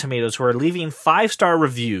on Rotten Tomatoes who are leaving 5-star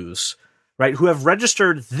reviews, right, who have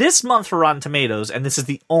registered this month for Rotten Tomatoes, and this is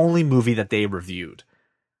the only movie that they reviewed.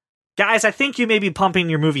 Guys, I think you may be pumping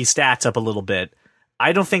your movie stats up a little bit.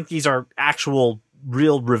 I don't think these are actual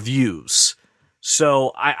real reviews.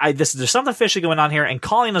 So there's something fishy going on here, and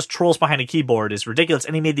calling us trolls behind a keyboard is ridiculous,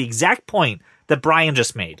 and he made the exact point that Brian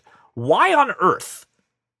just made. Why on earth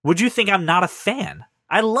would you think I'm not a fan?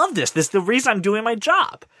 I love this. This is the reason I'm doing my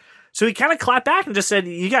job. So he kind of clapped back and just said,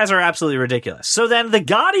 you guys are absolutely ridiculous. So then the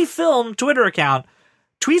Gotti Film Twitter account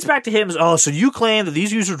tweets back to him, oh, so you claim that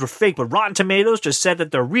these users were fake, but Rotten Tomatoes just said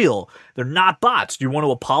that they're real. They're not bots. Do you want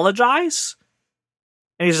to apologize?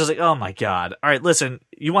 And he's just like, oh my God. All right, listen,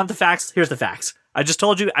 you want the facts? Here's the facts. I just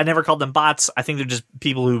told you I never called them bots. I think they're just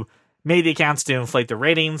people who made the accounts to inflate their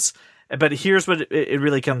ratings. But here's what it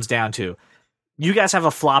really comes down to. You guys have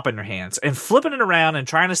a flop in your hands, and flipping it around and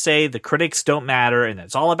trying to say the critics don't matter and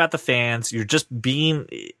it's all about the fans. You're just being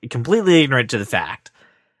completely ignorant to the fact.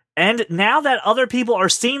 And now that other people are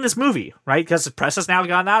seeing this movie, right? Because the press has now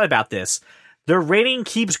gotten out about this. Their rating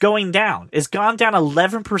keeps going down. It's gone down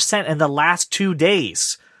 11% in the last 2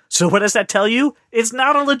 days. So what does that tell you? It's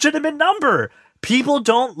not a legitimate number. People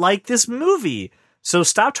don't like this movie. So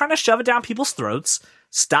stop trying to shove it down people's throats.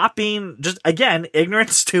 Stop being just, again, ignorant,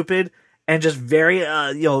 stupid, and just very,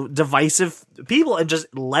 divisive people, and just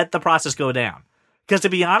let the process go down. Because to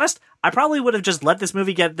be honest, I probably would have just let this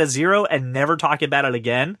movie get the 0 and never talk about it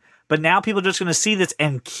again. But now people are just going to see this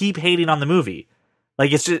and keep hating on the movie.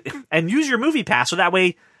 Like, it's just, and use your movie pass so that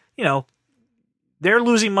way, they're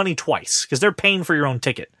losing money twice because they're paying for your own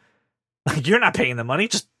ticket. Like, you're not paying the money,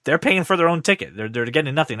 just they're paying for their own ticket. They're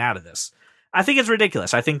getting nothing out of this. I think it's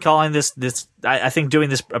ridiculous. I think calling I think doing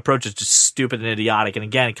this approach is just stupid and idiotic. And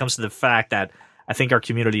again, it comes to the fact that I think our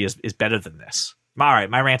community is better than this. All right,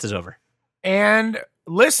 my rant is over. And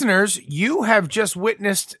listeners, you have just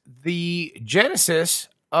witnessed the genesis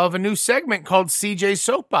of a new segment called CJ's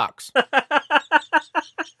Soapbox.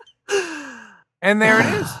 And there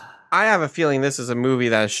it is. I have a feeling this is a movie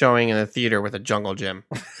that is showing in a theater with a jungle gym.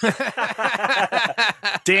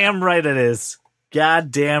 Damn right it is.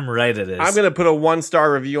 God damn right it is. I'm going to put a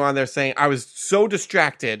 1-star review on there saying I was so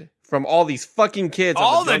distracted from all these fucking kids. on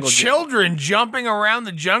All the Jungle Gym. children jumping around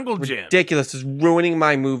the jungle gym. Ridiculous. Is ruining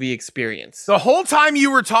my movie experience. The whole time you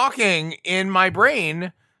were talking in my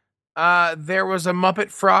brain, there was a Muppet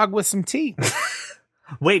frog with some teeth.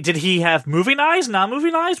 Wait, did he have moving eyes,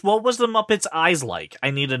 non-moving eyes? What was the Muppet's eyes like? I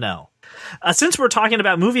need to know. Since we're talking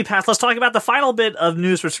about MoviePass, let's talk about the final bit of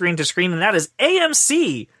news for Screen to Screen, and that is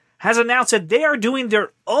AMC has announced that they are doing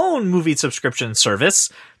their own movie subscription service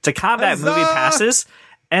to combat Huzzah! movie passes.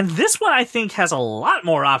 And this one, I think, has a lot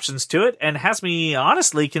more options to it and has me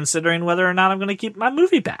honestly considering whether or not I'm going to keep my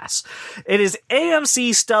movie pass. It is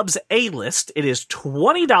AMC Stubs A-List. It is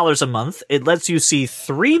 $20 a month. It lets you see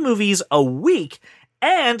 3 movies a week,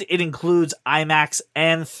 and it includes IMAX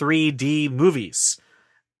and 3D movies.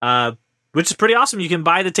 Which is pretty awesome. You can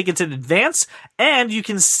buy the tickets in advance, and you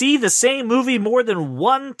can see the same movie more than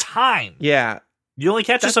one time. Yeah. You only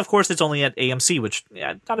catch this, of course, it's only at AMC, which,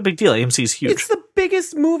 not a big deal. AMC is huge. It's the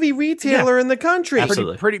biggest movie retailer in the country.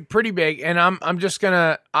 Absolutely. Pretty big. And I'm just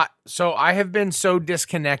gonna. So I have been so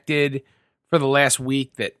disconnected for the last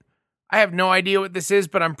week that I have no idea what this is,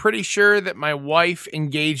 but I'm pretty sure that my wife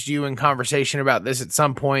engaged you in conversation about this at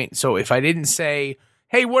some point. So if I didn't say,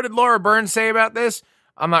 "Hey, what did Laura Burns say about this?"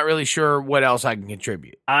 I'm not really sure what else I can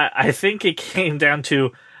contribute. I think it came down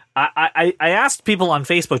to I asked people on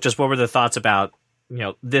Facebook just what were their thoughts about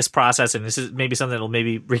this process, and this is maybe something that'll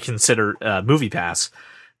maybe reconsider MoviePass.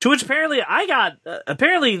 To which apparently I got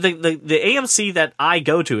apparently the AMC that I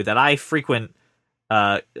go to, that I frequent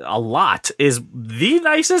a lot, is the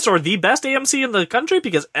nicest or the best AMC in the country,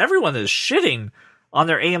 because everyone is shitting on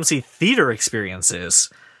their AMC theater experiences.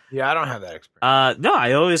 Yeah, I don't have that experience. No,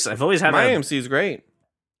 I've always had My AMC is great.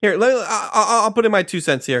 Here, I'll put in my 2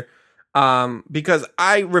 cents here, because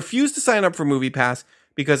I refuse to sign up for MoviePass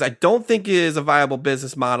because I don't think it is a viable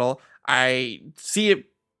business model. I see it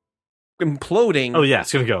imploding. Oh yeah,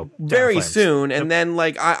 it's gonna go down very flames. soon, and then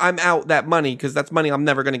I'm out that money because that's money I'm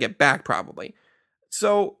never going to get back probably.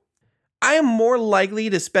 So I am more likely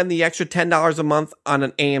to spend the extra $10 a month on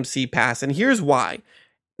an AMC pass, and here's why.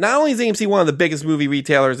 Not only is AMC one of the biggest movie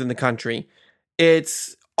retailers in the country,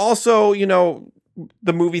 it's also,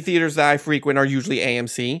 the movie theaters that I frequent are usually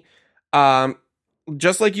AMC.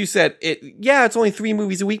 Just like you said, it's only 3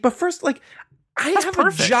 movies a week. But first, I have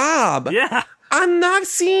perfect. a job. Yeah. I'm not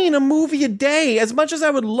seeing a movie a day as much as I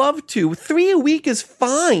would love to. 3 a week is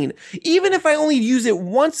fine. Even if I only use it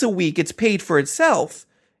once a week, it's paid for itself.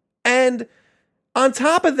 And on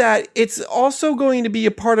top of that, it's also going to be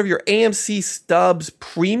a part of your AMC Stubs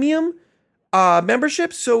Premium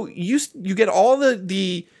membership. So you get all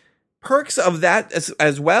the perks of that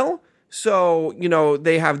as well. So,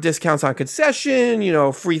 they have discounts on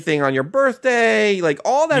concession, free thing on your birthday,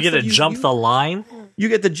 all that You stuff. get to jump the line. You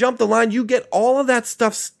get to jump the line. You get all of that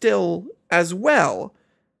stuff still as well.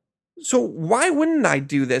 So why wouldn't I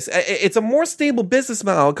do this? It's a more stable business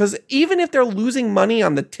model, because even if they're losing money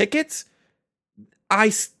on the tickets,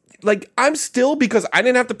 I'm still, because I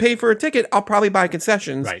didn't have to pay for a ticket, I'll probably buy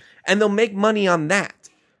concessions, Right. and they'll make money on that.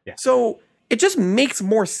 Yeah. So it just makes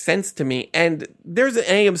more sense to me. And there's an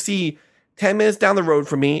AMC 10 minutes down the road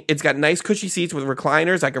from me. It's got nice cushy seats with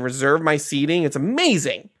recliners. I can reserve my seating. It's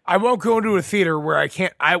amazing. I won't go into a theater where I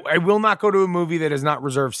can't. I will not go to a movie that is not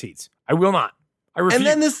reserved seats. I will not. I refuse. And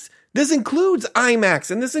then this includes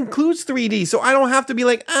IMAX, and this includes 3D. So I don't have to be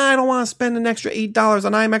like, I don't want to spend an extra $8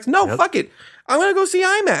 on IMAX. No, fuck it. I'm going to go see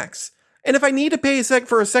IMAX. And if I need to pay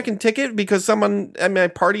for a second ticket because someone at my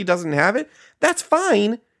party doesn't have it, that's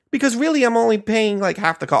fine. Because really, I'm only paying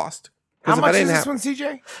half the cost. How much is this this one,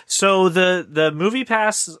 CJ? So the Movie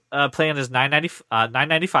Pass plan is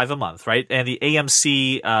 $9.95 a month, right? And the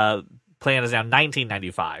AMC plan is now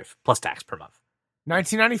 $19.95 plus tax per month.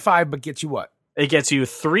 $19.95, but gets you what? It gets you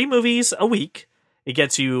 3 movies a week. It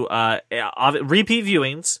gets you repeat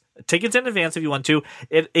viewings, tickets in advance if you want to.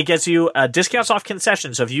 It gets you discounts off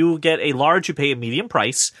concessions. So if you get a large, you pay a medium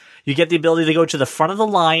price. You get the ability to go to the front of the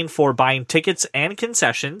line for buying tickets and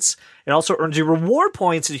concessions. It also earns you reward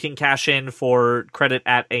points that you can cash in for credit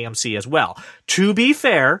at AMC as well. To be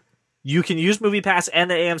fair, you can use MoviePass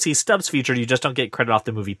and the AMC Stubs feature. You just don't get credit off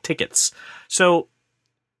the movie tickets. So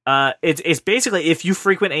it's basically, if you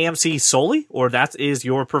frequent AMC solely, or that is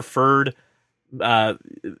your preferred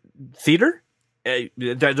theater,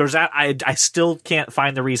 there's that. I still can't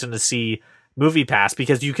find the reason to see MoviePass,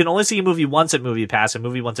 because you can only see a movie once at MoviePass, a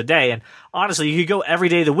movie once a day. And honestly, you could go every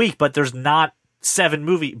day of the week, but there's not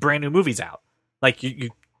 7 brand new movies out. You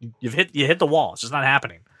hit the wall. It's just not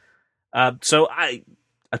happening. So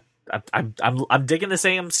I'm digging this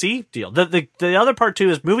AMC deal. The other part too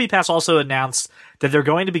is MoviePass also announced that they're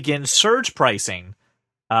going to begin surge pricing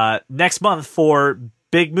next month for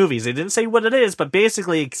big movies. They didn't say what it is, but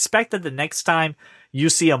basically expect that the next time you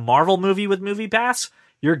see a Marvel movie with MoviePass,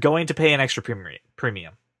 you're going to pay an extra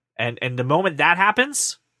premium. And the moment that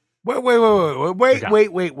happens... Wait. Oh, yeah.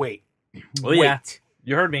 Wait.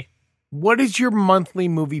 You heard me. What is your monthly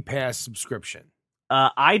MoviePass subscription?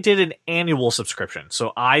 I did an annual subscription,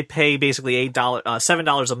 so I pay basically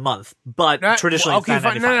 $7 a month. But traditionally, okay, it's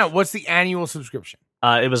fine. No. What's the annual subscription?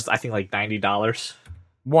 It was, I think, like $90.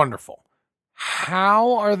 Wonderful.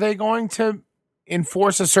 How are they going to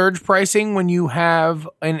enforce a surge pricing when you have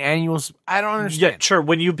an annual? I don't understand. Yeah, sure.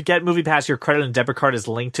 When you get MoviePass, your credit and debit card is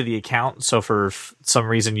linked to the account. So for some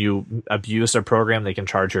reason you abuse their program, they can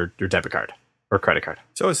charge your debit card or credit card.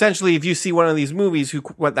 So essentially, if you see one of these movies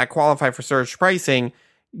that qualify for surge pricing,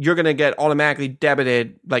 you're gonna get automatically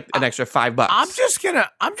debited like an extra $5. I'm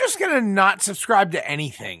just gonna not subscribe to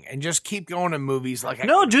anything and just keep going to movies. Like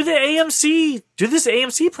Do the AMC. Do this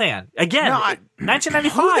AMC plan again.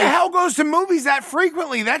 $19.95. Who the hell goes to movies that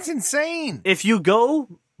frequently? That's insane. If you go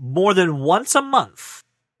more than once a month,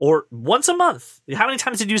 how many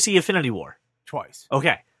times did you see Infinity War? Twice.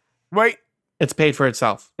 Okay, Wait. It's paid for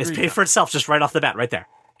itself. it's paid for itself just right off the bat, right there,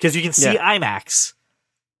 because you can see IMAX.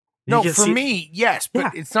 No, for me, yes,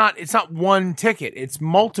 but it's not one ticket. It's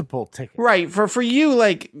multiple tickets. Right. For you,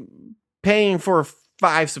 like paying for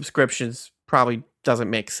 5 subscriptions probably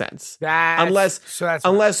doesn't make sense.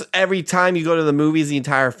 Unless every time you go to the movies, the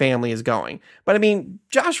entire family is going. But I mean,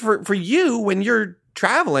 Josh, for you, when you're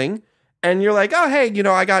traveling and you're like, oh, hey,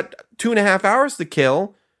 I got 2.5 hours to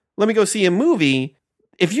kill. Let me go see a movie.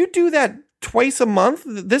 If you do that twice a month,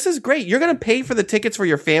 this is great. You're going to pay for the tickets for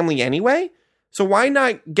your family anyway. So why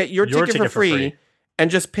not get your ticket for free and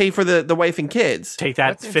just pay for the wife and kids? Take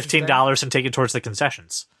that $15 and take it towards the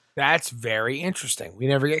concessions. That's very interesting. We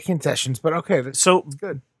never get concessions, but okay. That's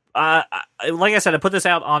good. Like I said, I put this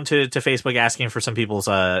out onto Facebook asking for some people's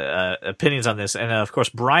opinions on this. And of course,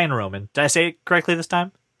 Brian Roman. Did I say it correctly this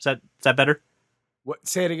time? Is that better? What?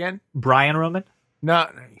 Say it again? Brian Roman? No,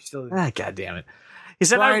 you still. God damn it. He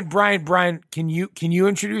said, Brian, can you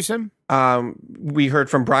introduce him? We heard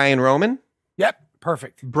from Brian Roman. Yep,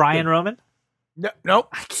 perfect. Brian Roman? No,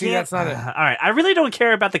 nope. See, that's not it. All right, I really don't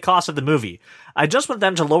care about the cost of the movie. I just want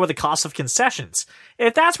them to lower the cost of concessions.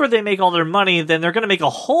 If that's where they make all their money, then they're going to make a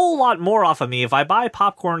whole lot more off of me if I buy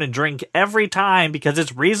popcorn and drink every time because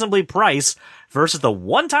it's reasonably priced versus the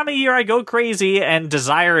one time a year I go crazy and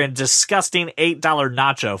desire a disgusting $8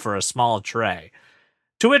 nacho for a small tray.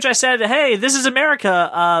 To which I said, hey, this is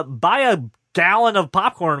America. Buy a gallon of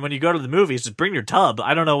popcorn when you go to the movies. Just bring your tub.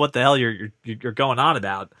 I don't know what the hell you're going on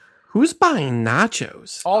about. Who's buying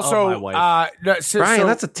nachos? Also, my wife. Brian,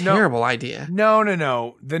 that's a terrible idea. No.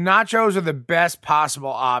 The nachos are the best possible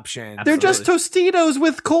option. They're just Tostitos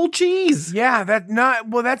with cold cheese. Yeah,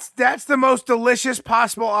 that's the most delicious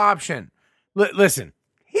possible option. Listen,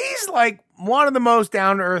 he's like one of the most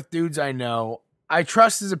down to earth dudes I know. I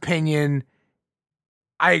trust his opinion.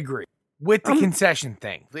 I agree with the concession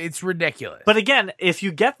thing. It's ridiculous. But again, if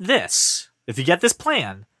you get this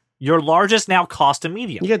plan, your largest now cost a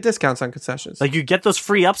medium. You get discounts on concessions. Like you get those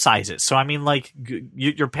free upsizes. So I mean, like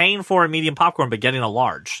you're paying for a medium popcorn, but getting a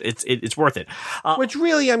large. It's worth it. Which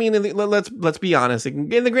really, I mean, let's be honest.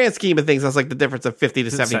 In the grand scheme of things, that's like the difference of 50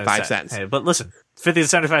 to 75 cents. Hey, but listen, 50 to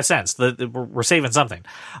 75 cents. We're saving something.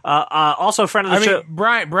 Also, a friend of the show,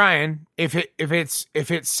 Brian. If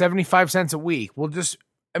it's 75 cents a week,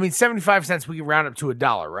 75 cents we can round up to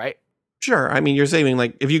 $1, right? Sure. I mean, you're saving,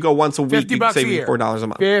 like, if you go once a week, you're saving $4 a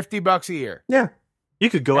month. $50 a year. Yeah. You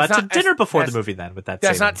could go out to dinner before the movie then with that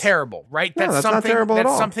That's savings. not terrible, right? No, that's not terrible at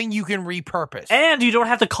all. That's something you can repurpose. And you don't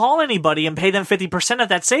have to call anybody and pay them 50% of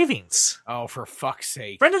that savings. Oh, for fuck's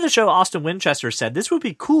sake. Friend of the show, Austin Winchester, said, this would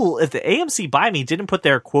be cool if the AMC Buy Me didn't put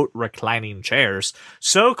their, quote, reclining chairs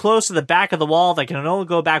so close to the back of the wall that I can only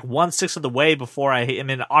go back 1/6 of the way before I am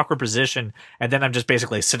in an awkward position, and then I'm just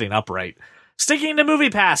basically sitting upright. Sticking to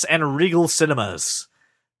MoviePass and Regal Cinemas.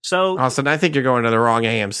 So, Austin, I think you're going to the wrong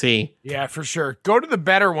AMC. Yeah, for sure. Go to the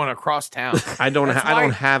better one across town. I don't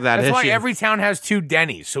have that That's issue. why every town has 2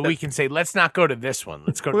 Denny's, so we can say, let's not go to this one.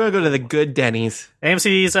 Let's go. We're going to go to the good Denny's.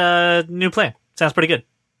 AMC's new plan. Sounds pretty good.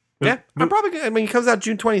 Yeah, I'm probably. I mean, it comes out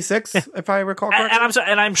June 26th, if I recall correctly.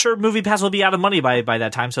 And I'm sure MoviePass will be out of money by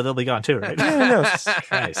that time, so they'll be gone too, right?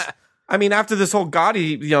 Nice. I mean, after this whole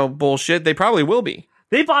Gotti, bullshit, they probably will be.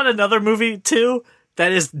 They bought another movie too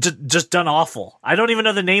that is just done awful. I don't even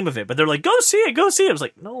know the name of it, but they're like, go see it. I was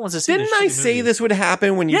like, no one wants to see Didn't I say movie. this would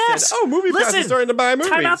happen when you said, oh, MoviePass is starting to buy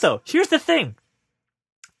movies? Time out, though. Here's the thing.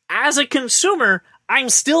 As a consumer, I'm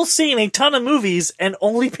still seeing a ton of movies and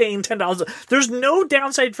only paying $10. There's no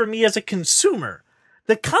downside for me as a consumer.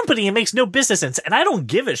 the company makes no business sense, and I don't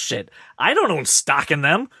give a shit. I don't own stock in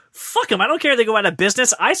them. Fuck them. I don't care if they go out of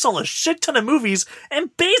business. I saw a shit ton of movies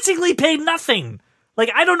and basically paid nothing.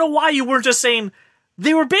 Like, I don't know why you weren't just saying,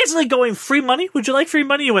 they were basically going, free money? Would you like free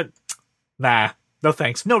money? You went, nah, no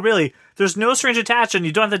thanks. No, really, there's no strings attached and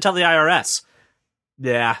you don't have to tell the IRS.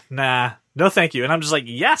 Yeah, nah, no thank you. And I'm just like,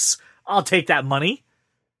 yes, I'll take that money.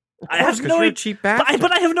 I have no cheap bastard.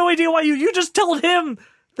 But I have no idea why you just told him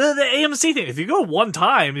the AMC thing. If you go one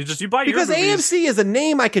time, you buy because your movies. AMC is a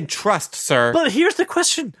name I can trust, sir. But here's the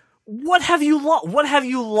question: what have you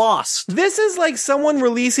lost? This is like someone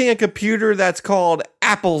releasing a computer that's called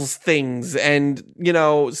Apple's Things, and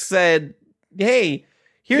said, "Hey,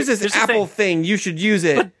 here's this Apple thing. You should use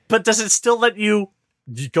it." But does it still let you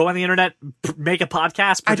go on the internet, make a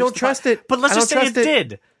podcast? I don't trust it. But let's just say it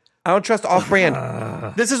did. I don't trust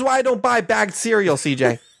off-brand. This is why I don't buy bagged cereal,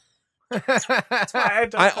 CJ.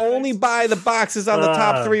 I only buy the boxes on the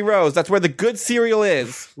top 3 rows. That's where the good cereal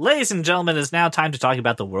is. Ladies and gentlemen, it's now time to talk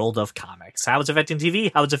about the world of comics. How it's affecting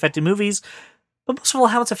TV, how it's affecting movies, but most of all,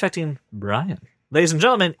 how it's affecting Brian. Ladies and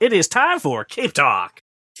gentlemen, it is time for Cape Talk.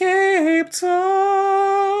 Cape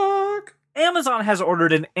Talk. Amazon has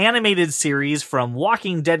ordered an animated series from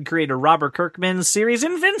Walking Dead creator Robert Kirkman's series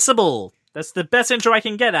Invincible. That's the best intro I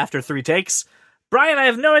can get after 3 takes. Brian, I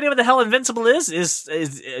have no idea what the hell Invincible is.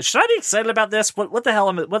 Should I be excited about this? What the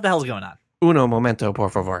hell's going on? Uno momento, por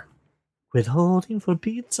favor. Withholding for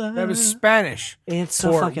pizza. That was Spanish. It's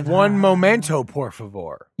so fucking one hot. momento, por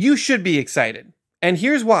favor. You should be excited. And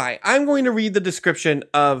here's why. I'm going to read the description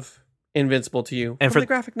of Invincible to you from the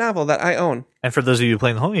graphic novel that I own. And for those of you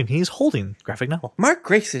playing the home game, he's holding graphic novel. Mark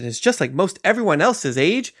Grayson is just like most everyone else his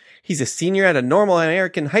age. He's a senior at a normal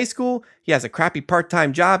American high school. He has a crappy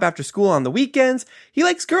part-time job after school on the weekends. He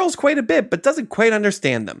likes girls quite a bit, but doesn't quite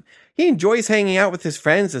understand them. He enjoys hanging out with his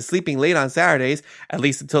friends and sleeping late on Saturdays, at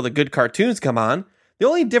least until the good cartoons come on. The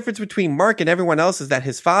only difference between Mark and everyone else is that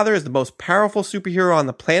his father is the most powerful superhero on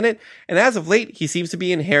the planet, and as of late, he seems to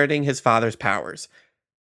be inheriting his father's powers.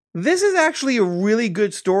 This is actually a really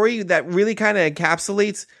good story that really kind of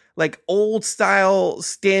encapsulates like old style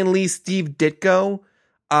Stan Lee, Steve Ditko,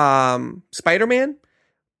 Spider-Man,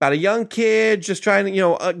 about a young kid just trying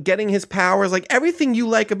to, getting his powers, like everything you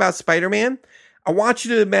like about Spider-Man. I want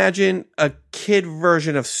you to imagine a kid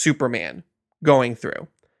version of Superman going through.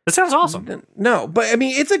 That sounds awesome. No, but I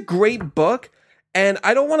mean, it's a great book and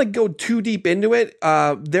I don't want to go too deep into it.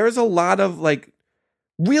 There's a lot of like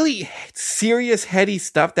really serious, heady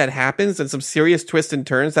stuff that happens and some serious twists and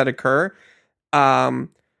turns that occur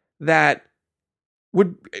that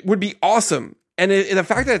would be awesome. And the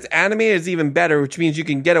fact that it's animated is even better, which means you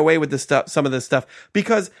can get away with some of this stuff.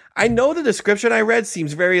 Because I know the description I read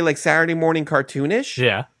seems very like Saturday morning cartoonish.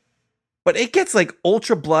 Yeah. But it gets like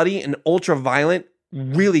ultra bloody and ultra violent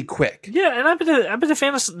really quick. Yeah, and I've been a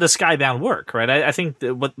fan of the Skybound work, right? I think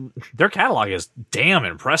that what their catalog is damn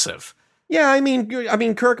impressive. Yeah, I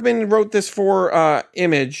mean, Kirkman wrote this for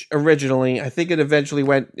Image originally. I think it eventually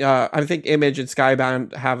went. I think Image and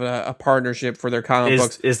Skybound have a partnership for their comic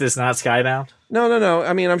books. Is this not Skybound? No.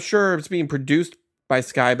 I mean, I'm sure it's being produced by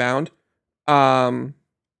Skybound.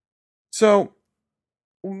 So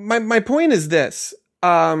my point is this: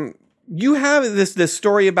 you have this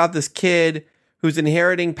story about this kid who's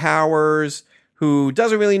inheriting powers, who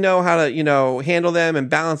doesn't really know how to, handle them and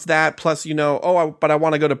balance that. Plus, but I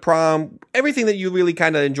want to go to prom. Everything that you really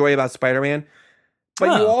kind of enjoy about Spider-Man.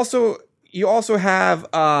 But you also have,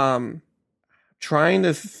 trying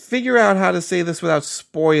to figure out how to say this without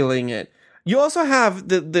spoiling it. You also have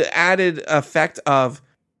the added effect of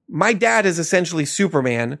my dad is essentially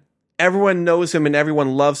Superman. Everyone knows him and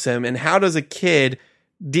everyone loves him. And how does a kid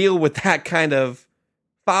deal with that kind of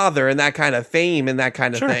father and that kind of fame and that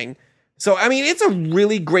kind of thing? So, I mean, it's a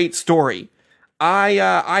really great story.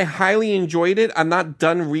 I highly enjoyed it. I'm not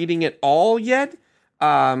done reading it all yet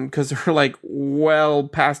because they're like well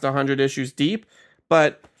past 100 issues deep.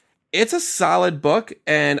 But it's a solid book,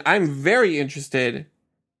 and I'm very interested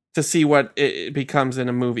to see what it becomes in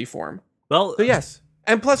a movie form. Well, so yes.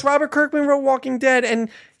 And plus, Robert Kirkman wrote Walking Dead, and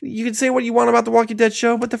you can say what you want about the Walking Dead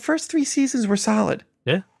show, but the first 3 seasons were solid.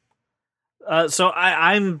 Yeah. So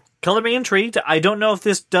I'm color me intrigued. I don't know if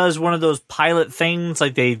this does one of those pilot things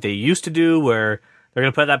like they used to do where they're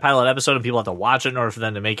going to put that pilot episode and people have to watch it in order for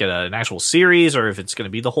them to make it an actual series, or if it's going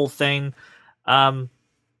to be the whole thing.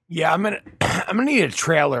 Yeah, I'm gonna need a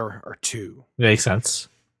trailer or 2. Makes sense.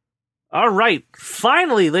 All right.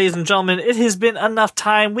 Finally, ladies and gentlemen, it has been enough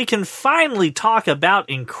time. We can finally talk about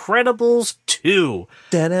Incredibles 2.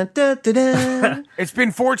 It's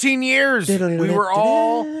been 14 years. We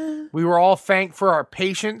were all thanked for our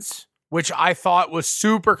patience which I thought was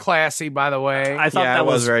super classy, by the way. I thought Yeah, that it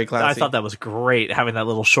was very classy. I thought that was great, having that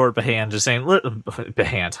little short behand just saying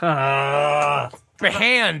behand.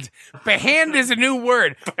 Behand. Behand is a new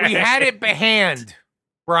word. We had it behand,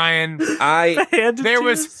 Brian. There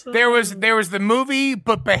was the movie,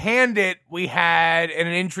 but behind it we had an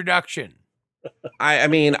introduction. I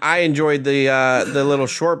mean, I enjoyed the little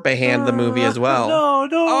short behand the movie as well. No.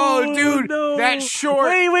 Oh, dude, no. that short.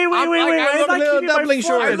 Wait.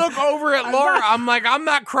 I look over at Laura. I'm like, I'm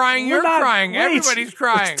not crying. You're crying. Everybody's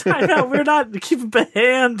crying. I know, we're not keeping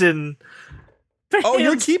behand and. Oh,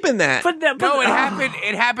 you're keeping that. But No, it happened.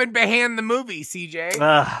 It happened behind the movie,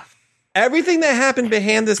 CJ. Everything that happened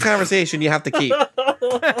behind this conversation, you have to keep.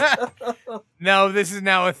 No, this is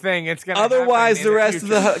now a thing. It's gonna. Otherwise, the rest of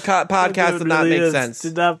the podcast did not make sense.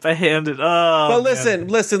 Did not behand it. Oh, but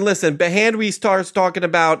listen. Behand, we starts talking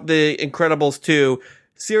about the Incredibles 2.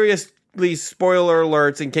 Seriously, spoiler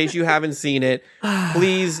alerts in case you haven't seen it.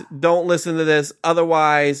 Please don't listen to this.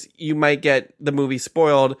 Otherwise, you might get the movie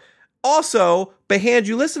spoiled. Also, behand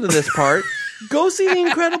you listen to this part, go see The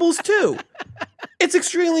Incredibles 2. It's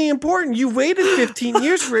extremely important. You waited 15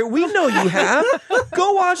 years for it. We know you have.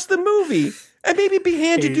 Go watch the movie. And maybe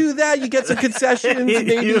behand you do that. You get some concessions,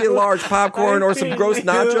 maybe a large popcorn or some gross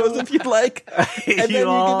nachos if you'd like. And then you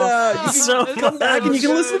can come back and you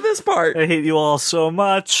can listen to this part. I hate you all so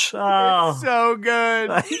much. Oh, It's so good.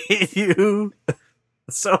 I hate you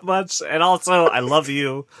so much. And also, I love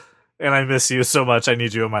you. And I miss you so much. I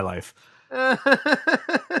need you in my life. All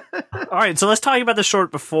right, so let's talk about the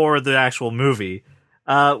short before the actual movie,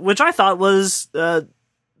 which I thought was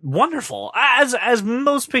wonderful, as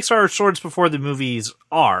most Pixar shorts before the movies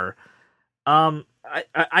are. I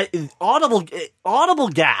audible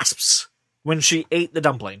gasps when she ate the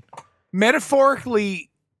dumpling. Metaphorically,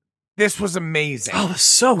 this was amazing. Oh, it was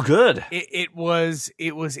so good. It was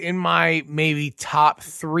in my maybe top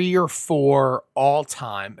 3 or 4 all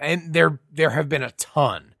time, and there have been a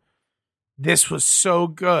ton. This was so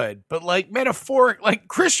good, but like metaphoric, like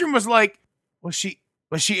Christian was like, well, she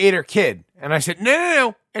ate her kid, and I said,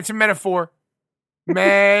 no, it's a metaphor,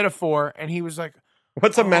 and he was like,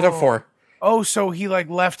 what's a metaphor? Oh, so he like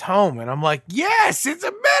left home, and I'm like, yes, it's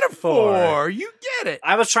a metaphor. You get it.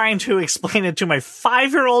 I was trying to explain it to my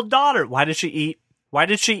 5-year-old daughter. Why did she eat? Why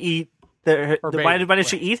did she eat? Why did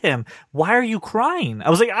she eat him? Why are you crying? I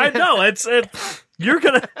was like, I know you're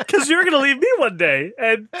gonna leave me one day,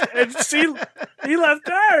 and he left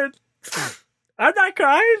her. I'm not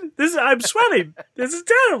crying. I'm sweating. This is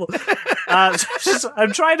terrible.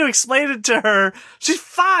 I'm trying to explain it to her. She's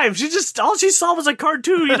 5. All she saw was a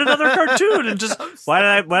cartoon. Eat another cartoon, and just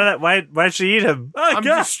why did she eat him? Oh, I'm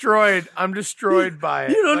God. destroyed. I'm destroyed by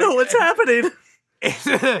it. You don't know what's happening.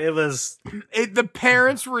 It was the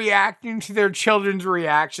parents reacting to their children's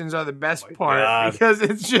reactions are the best part God. because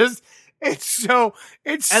it's so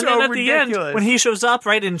and so then at ridiculous. the end when he shows up,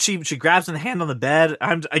 right, and she grabs him the hand on the bed.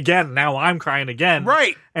 I'm crying again,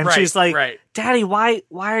 right, and right, she's like, right. "Daddy, why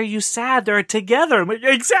are you sad? They're together." I'm like,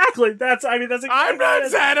 exactly. That's exactly I'm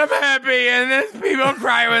not sad. I'm happy, and there's people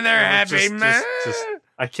cry when they're happy, man.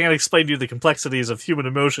 I can't explain to you the complexities of human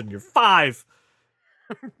emotion. You're 5.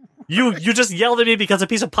 You just yelled at me because a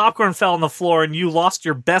piece of popcorn fell on the floor and you lost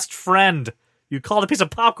your best friend. You called a piece of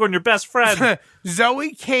popcorn your best friend.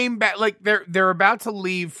 Zoe came back, like they're about to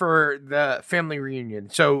leave for the family reunion.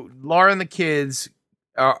 So Laura and the kids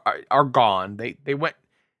are gone. They went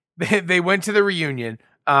to the reunion.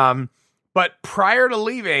 But prior to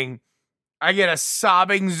leaving, I get a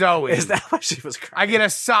sobbing Zoe. Is that why she was crying? I get a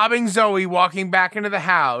sobbing Zoe walking back into the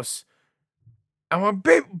house. I went,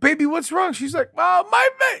 baby, what's wrong? She's like, oh, my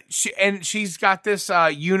man. She's got this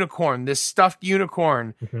unicorn, this stuffed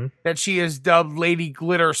unicorn that she has dubbed Lady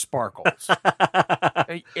Glitter Sparkles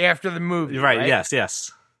after the movie. Right?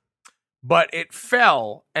 Yes. But it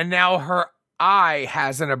fell, and now her eye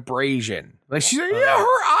has an abrasion. Like she's like, yeah, her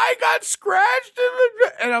eye got scratched.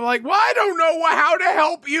 And I'm like, well, I don't know how to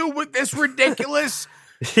help you with this ridiculous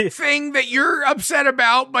thing that you're upset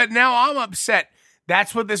about, but now I'm upset.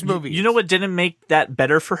 That's what this movie is. You know what didn't make that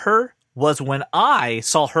better for her? Was when I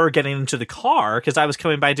saw her getting into the car, because I was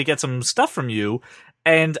coming by to get some stuff from you,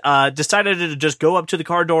 and decided to just go up to the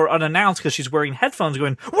car door unannounced because she's wearing headphones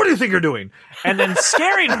going, what do you think you're doing? And then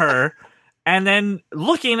scaring her, and then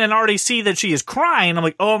looking and already see that she is crying. I'm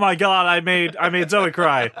like, oh my God, I made Zoe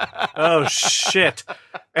cry. Oh, shit.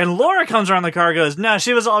 And Laura comes around the car and goes, no,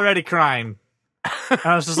 she was already crying. And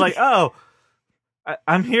I was just like, oh,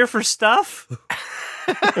 I'm here for stuff?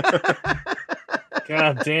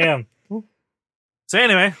 God damn. So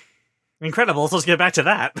anyway, Incredibles. Let's get back to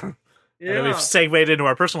that. Yeah. And we've segued into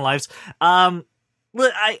our personal lives.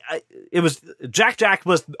 Well, it was Jack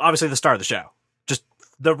was obviously the star of the show. Just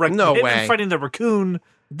No him way. fighting the raccoon.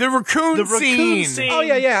 The raccoon scene. scene. Oh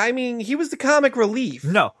yeah. I mean, he was the comic relief.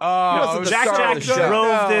 No, Oh, He was the Jack star of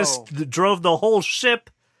the show. drove the whole ship.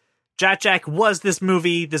 Jack was this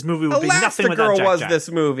movie. This movie would be nothing without Elastigirl Jack. was this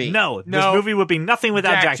movie. No, this No. movie would be nothing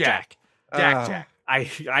without Jack. Jack. Oh. Jack.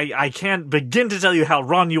 I can't begin to tell you how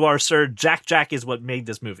wrong you are, sir. Jack is what made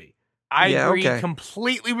this movie. I Yeah, agree okay.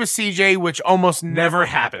 completely with CJ, which almost never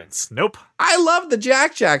happens. Nope. I love the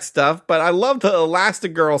Jack stuff, but I love the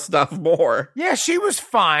Elastigirl stuff more. Yeah, she was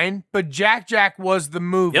fine, but Jack was the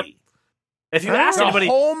movie. Yep. If you ask The anybody,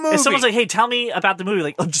 whole movie. if someone's like, "Hey, tell me about the movie,"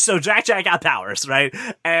 like, oh, so Jack got powers, right?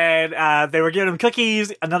 And they were giving him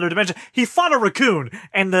cookies, another dimension. He fought a raccoon,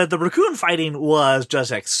 and the raccoon fighting was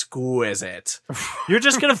just exquisite. You're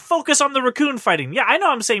just gonna focus on the raccoon fighting. Yeah, I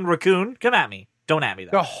know I'm saying raccoon. Come at me. Don't at me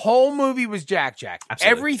though. The whole movie was Jack. Absolutely.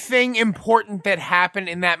 Everything important that happened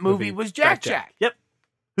in that movie was Jack. Yep.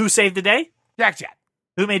 Who saved the day? Jack.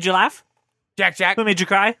 Who made you laugh? Jack. Who made you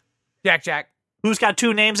cry? Jack. Who's got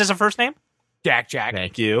two names as a first name? Jack.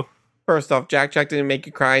 Thank you. First off, Jack didn't make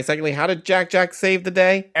you cry. Secondly, how did Jack save the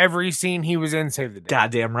day? Every scene he was in saved the day.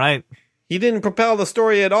 Goddamn right. He didn't propel the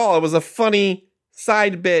story at all. It was a funny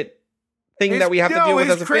side bit thing that we have to deal with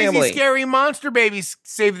his as a crazy, family. scary monster babies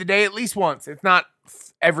save the day at least once, if not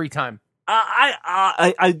every time.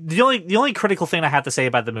 The only critical thing I have to say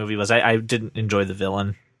about the movie was I didn't enjoy the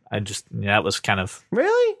villain. That was kind of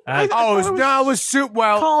Really? Uh, It was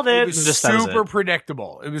Called it It was and just that was super it.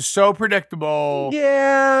 predictable. It was so predictable.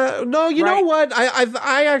 Yeah. No, you know Right. what?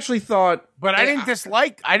 I actually thought But I didn't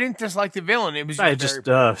dislike the villain. It was just,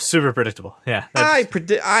 super predictable. Yeah, I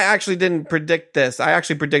actually didn't predict this. I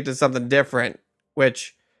actually predicted something different,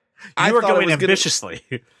 which you were thought it going was gonna- ambitiously.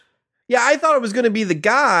 Yeah, I thought it was going to be the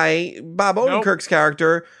guy, Bob Odenkirk's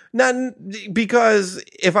character. Not because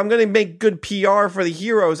if I'm going to make good PR for the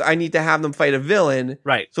heroes, I need to have them fight a villain.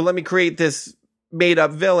 Right. So let me create this made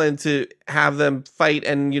up villain to have them fight,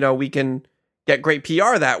 and we can get great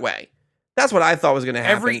PR that way. That's what I thought was going to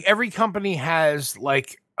happen. every company has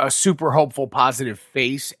like a super hopeful positive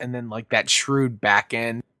face and then like that shrewd back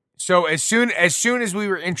end. So as soon as we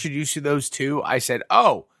were introduced to those two, I said,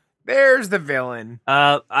 "Oh, there's the villain."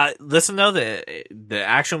 Listen though, the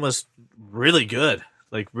action was really good,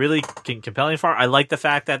 like really compelling. I like the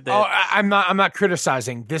fact that I'm not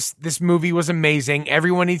criticizing this. This movie was amazing.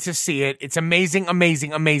 Everyone needs to see it. It's amazing,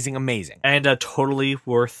 and totally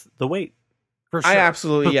worth the wait. for sure. I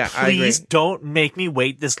absolutely, But I agree. please don't make me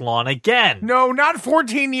wait this long again. No, not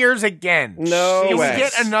 14 years again. No Can way. we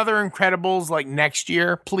get another Incredibles like next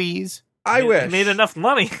year, please? I wish. Made enough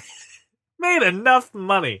money. Made enough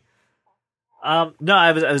money. No,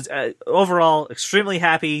 I was overall extremely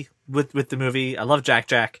happy with the movie. I love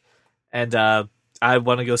Jack, and I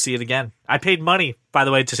want to go see it again. I paid money, by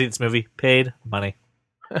the way, to see this movie. Paid money.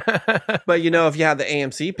 But if you had the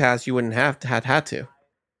AMC pass, you wouldn't have had to.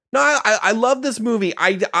 No, I love this movie.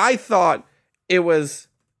 I thought it was.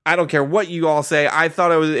 I don't care what you all say. I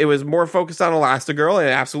thought it was more focused on Elastigirl, and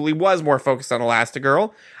it absolutely was more focused on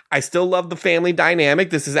Elastigirl. I still love the family dynamic.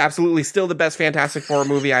 This is absolutely still the best Fantastic Four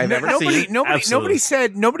movie I've ever seen. Nobody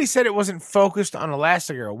said it wasn't focused on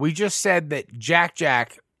Elastigirl. We just said that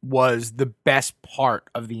Jack was the best part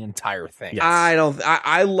of the entire thing. Yes.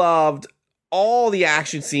 I loved all the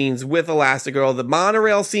action scenes with Elastigirl. The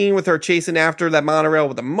monorail scene with her chasing after that monorail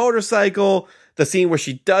with a motorcycle. The scene where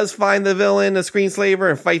she does find the villain, the screenslaver,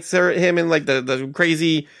 and fights him in like the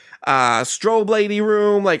crazy strobe lady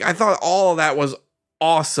room. Like, I thought all of that was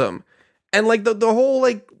awesome. And like the whole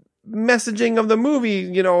like messaging of the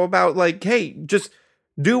movie, about like, hey, just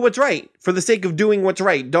do what's right for the sake of doing what's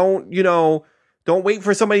right. Don't wait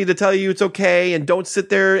for somebody to tell you it's okay, and don't sit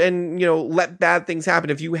there and, let bad things happen.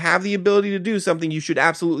 If you have the ability to do something, you should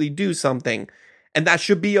absolutely do something, and that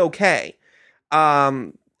should be okay.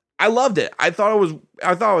 I loved it. I thought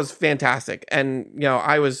it was fantastic. And,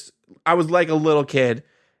 I was like a little kid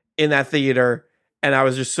in that theater, and I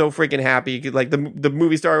was just so freaking happy. Like the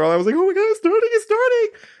movie started, I was like, oh my God, it's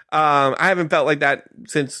starting. I haven't felt like that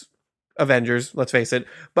since Avengers, let's face it.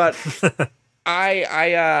 But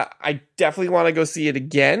I definitely want to go see it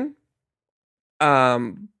again.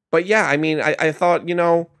 But yeah, I mean, I thought,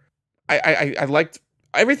 I liked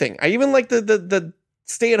everything. I even liked the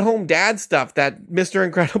stay-at-home dad stuff that Mr.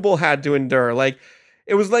 Incredible had to endure. Like,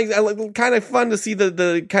 it was like kind of fun to see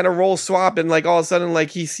the kind of role swap, and like all of a sudden, like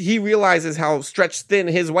he realizes how stretched thin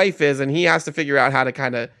his wife is, and he has to figure out how to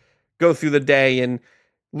kind of go through the day and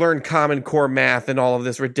learn Common Core math and all of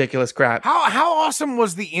this ridiculous crap. How awesome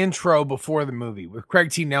was the intro before the movie with Craig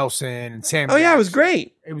T. Nelson and Sam? Oh yeah, it was Jackson?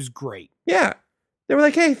 great. It was great. Yeah. They were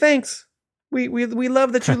like, "Hey, thanks. We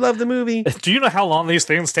love that you love the movie." Do you know how long these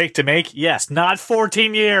things take to make? Yes, not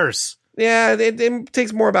 14 years. Yeah, it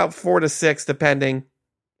takes more about 4 to 6, depending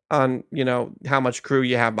on, how much crew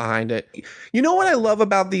you have behind it. You know what I love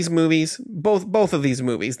about these movies? Both of these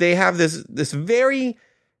movies. They have this very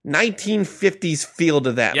 1950s feel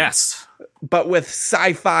to them. Yes. But with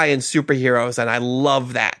sci-fi and superheroes, and I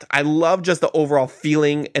love that. I love just the overall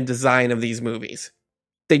feeling and design of these movies.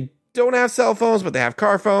 They don't have cell phones, but they have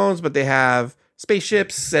car phones, but they have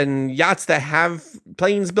spaceships and yachts that have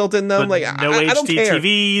planes built in them. But like no I don't HD care.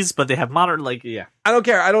 TVs, but they have modern, yeah. I don't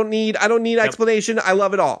care. I don't need explanation. I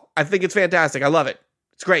love it all. I think it's fantastic. I love it.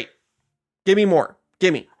 It's great. Give me more.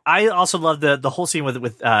 Give me. I also love the whole scene with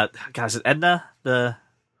is it Edna?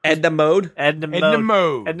 Edna Mode. Edna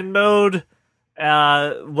Mode. Mode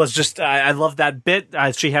was just I love that bit.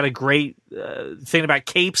 She had a great thing about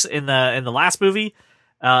capes in the last movie.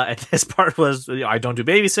 And this part was I don't do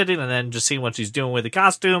babysitting, and then just seeing what she's doing with the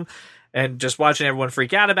costume, and just watching everyone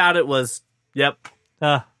freak out about it was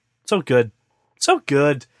so good, so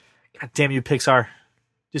good. God damn you, Pixar!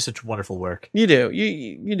 Do such wonderful work. You do.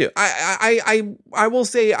 You do. I will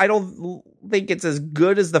say I don't think it's as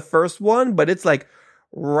good as the first one, but it's like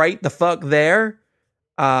right the fuck there.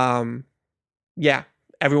 Yeah,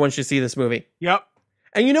 everyone should see this movie. Yep.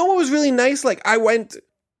 And you know what was really nice? Like I went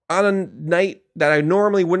on a night that I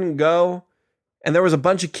normally wouldn't go, and there was a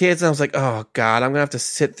bunch of kids, and I was like, oh God, I'm gonna have to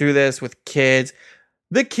sit through this with kids.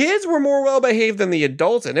 The kids were more well behaved than the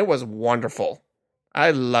adults, and it was wonderful.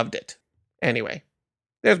 I loved it. Anyway,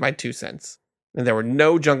 there's my 2 cents. And there were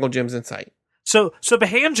no jungle gyms in sight. So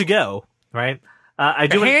behand you go, right?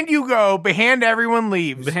 Behand you go, behand everyone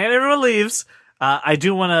leaves. Behand everyone leaves. I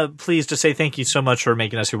do want to please just say thank you so much for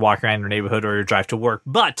making us your walk around your neighborhood or your drive to work.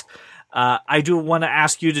 But I do want to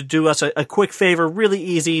ask you to do us a quick favor, really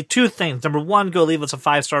easy. 2 things. Number 1, go leave us a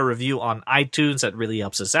 5-star review on iTunes. That really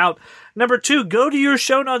helps us out. Number 2, go to your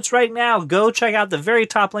show notes right now. Go check out the very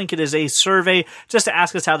top link. It is a survey just to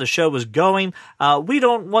ask us how the show is going. We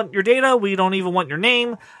don't want your data. We don't even want your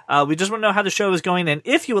name. We just want to know how the show is going. And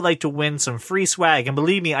if you would like to win some free swag, and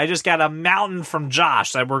believe me, I just got a mountain from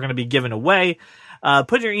Josh that we're going to be giving away.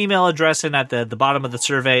 Put your email address in at the bottom of the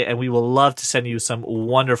survey, and we will love to send you some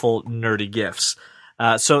wonderful nerdy gifts.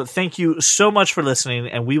 So thank you so much for listening,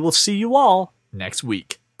 and we will see you all next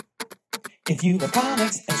week. If you love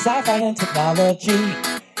comics and sci-fi and technology,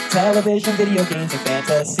 television, video games, and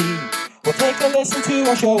fantasy, well, take a listen to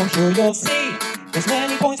our show, I'm sure you'll see there's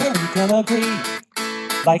many points where we can agree.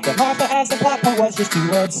 Like that Martha as the plot point was just too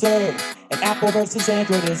absurd, and Apple versus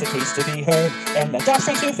Android is a case to be heard, and that Josh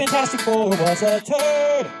Trank's new Fantastic Four was a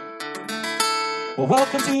turd. Well,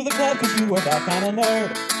 welcome to the club, because you are that kind of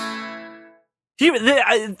nerd.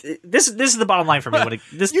 This is the bottom line for me.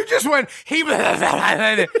 You just went,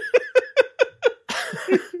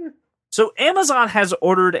 So Amazon has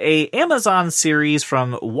ordered a Amazon series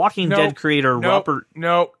from Walking Dead creator Robert.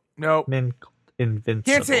 No.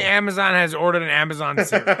 Invincible. Can't say Amazon has ordered an Amazon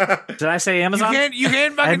series. Did I say Amazon? You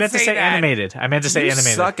can't fucking I meant to say that. animated. I meant to say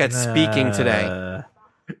animated. Suck at speaking today.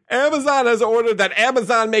 Amazon has ordered that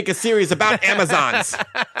Amazon make a series about Amazons.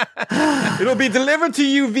 It'll be delivered to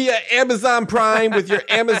you via Amazon Prime with your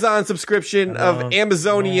Amazon subscription of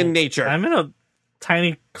Amazonian nature. I'm in a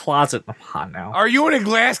tiny closet. I'm hot now. Are you in a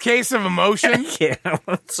glass case of emotion? Yeah,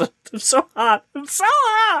 I'm so hot. I'm so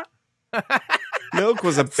hot. Milk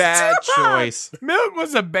was a bad choice. Milk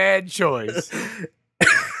was a bad choice.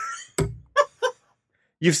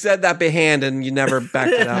 You've said that behand and you never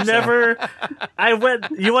backed it up. Never. I went.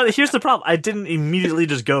 Here's the problem. I didn't immediately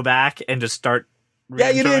just go back and just start. Yeah,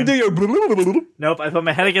 you didn't do your. Nope. I put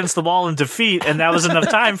my head against the wall in defeat, and that was enough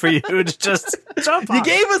time for you to just jump on. You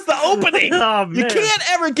gave us the opening. Oh, man. You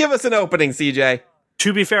can't ever give us an opening, CJ.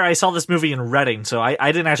 To be fair, I saw this movie in Reading, so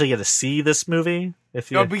I didn't actually get to see this movie.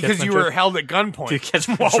 Because you were held at gunpoint to catch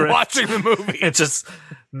my while drift. watching the movie. It's just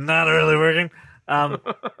not really working.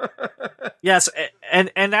 Yes, and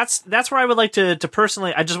that's where I would like to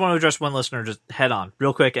personally. I just want to address one listener just head on,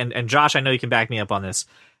 real quick. And Josh, I know you can back me up on this.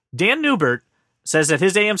 Dan Newbert says that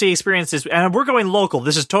his AMC experience is, and we're going local.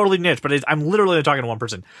 This is totally niche, but I'm literally talking to one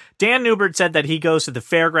person. Dan Newbert said that he goes to the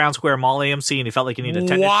Fairground Square Mall AMC and he felt like he needed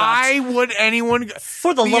tetanus Why shots. would anyone go?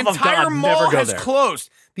 For the love of God, entire mall never go has there. closed.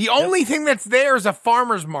 The only thing that's there is a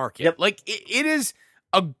farmer's market. Yep. Like, it is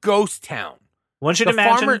a ghost town. One should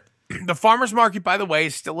imagine. The farmer's market, by the way,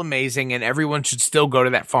 is still amazing, and everyone should still go to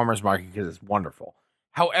that farmer's market because it's wonderful.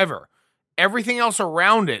 However, everything else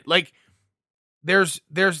around it, like, there's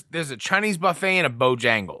a Chinese buffet and a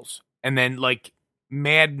Bojangles, and then like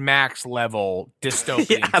Mad Max level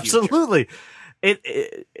dystopian. Yeah, absolutely.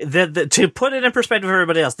 To put it in perspective for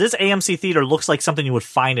everybody else, this AMC theater looks like something you would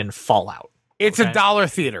find in Fallout. It's a dollar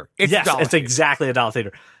theater. It's yes, a dollar it's theater. exactly a dollar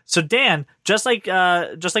theater. So Dan, just like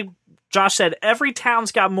Josh said, every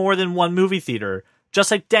town's got more than one movie theater. Just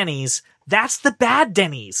like Denny's, that's the bad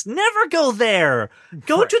Denny's. Never go there.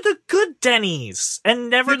 Go to the good Denny's, and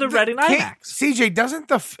never the Reading IMAX. CJ, doesn't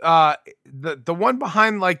the one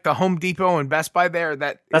behind like the Home Depot and Best Buy there?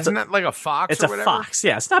 That like a Fox? It's or a whatever? Fox.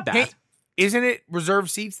 Yeah, it's not bad. Hey, isn't it reserved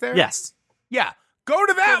seats there? Yes. Yeah. Go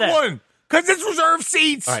to that one because it's reserved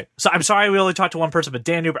seats. All right. So I'm sorry we only talked to one person, but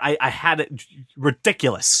Dan Newbert, I had it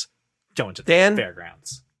ridiculous going to the Dan?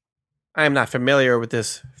 fairgrounds. I am not familiar with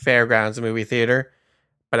this fairgrounds movie theater,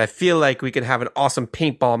 but I feel like we could have an awesome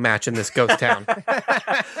paintball match in this ghost town.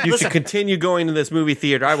 You should continue going to this movie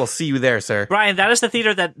theater. I will see you there, sir. Brian, that is the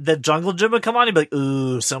theater that the Jungle Gym would come on. You'd be like,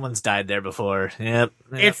 ooh, someone's died there before. Yep.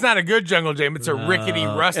 It's not a good jungle gym. It's a rickety,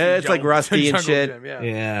 rusty. It's like rusty and jungle shit. gym, yeah.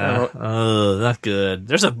 Yeah. Oh, not good.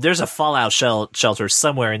 There's a Fallout shelter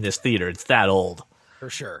somewhere in this theater. It's that old. For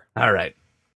sure. All right.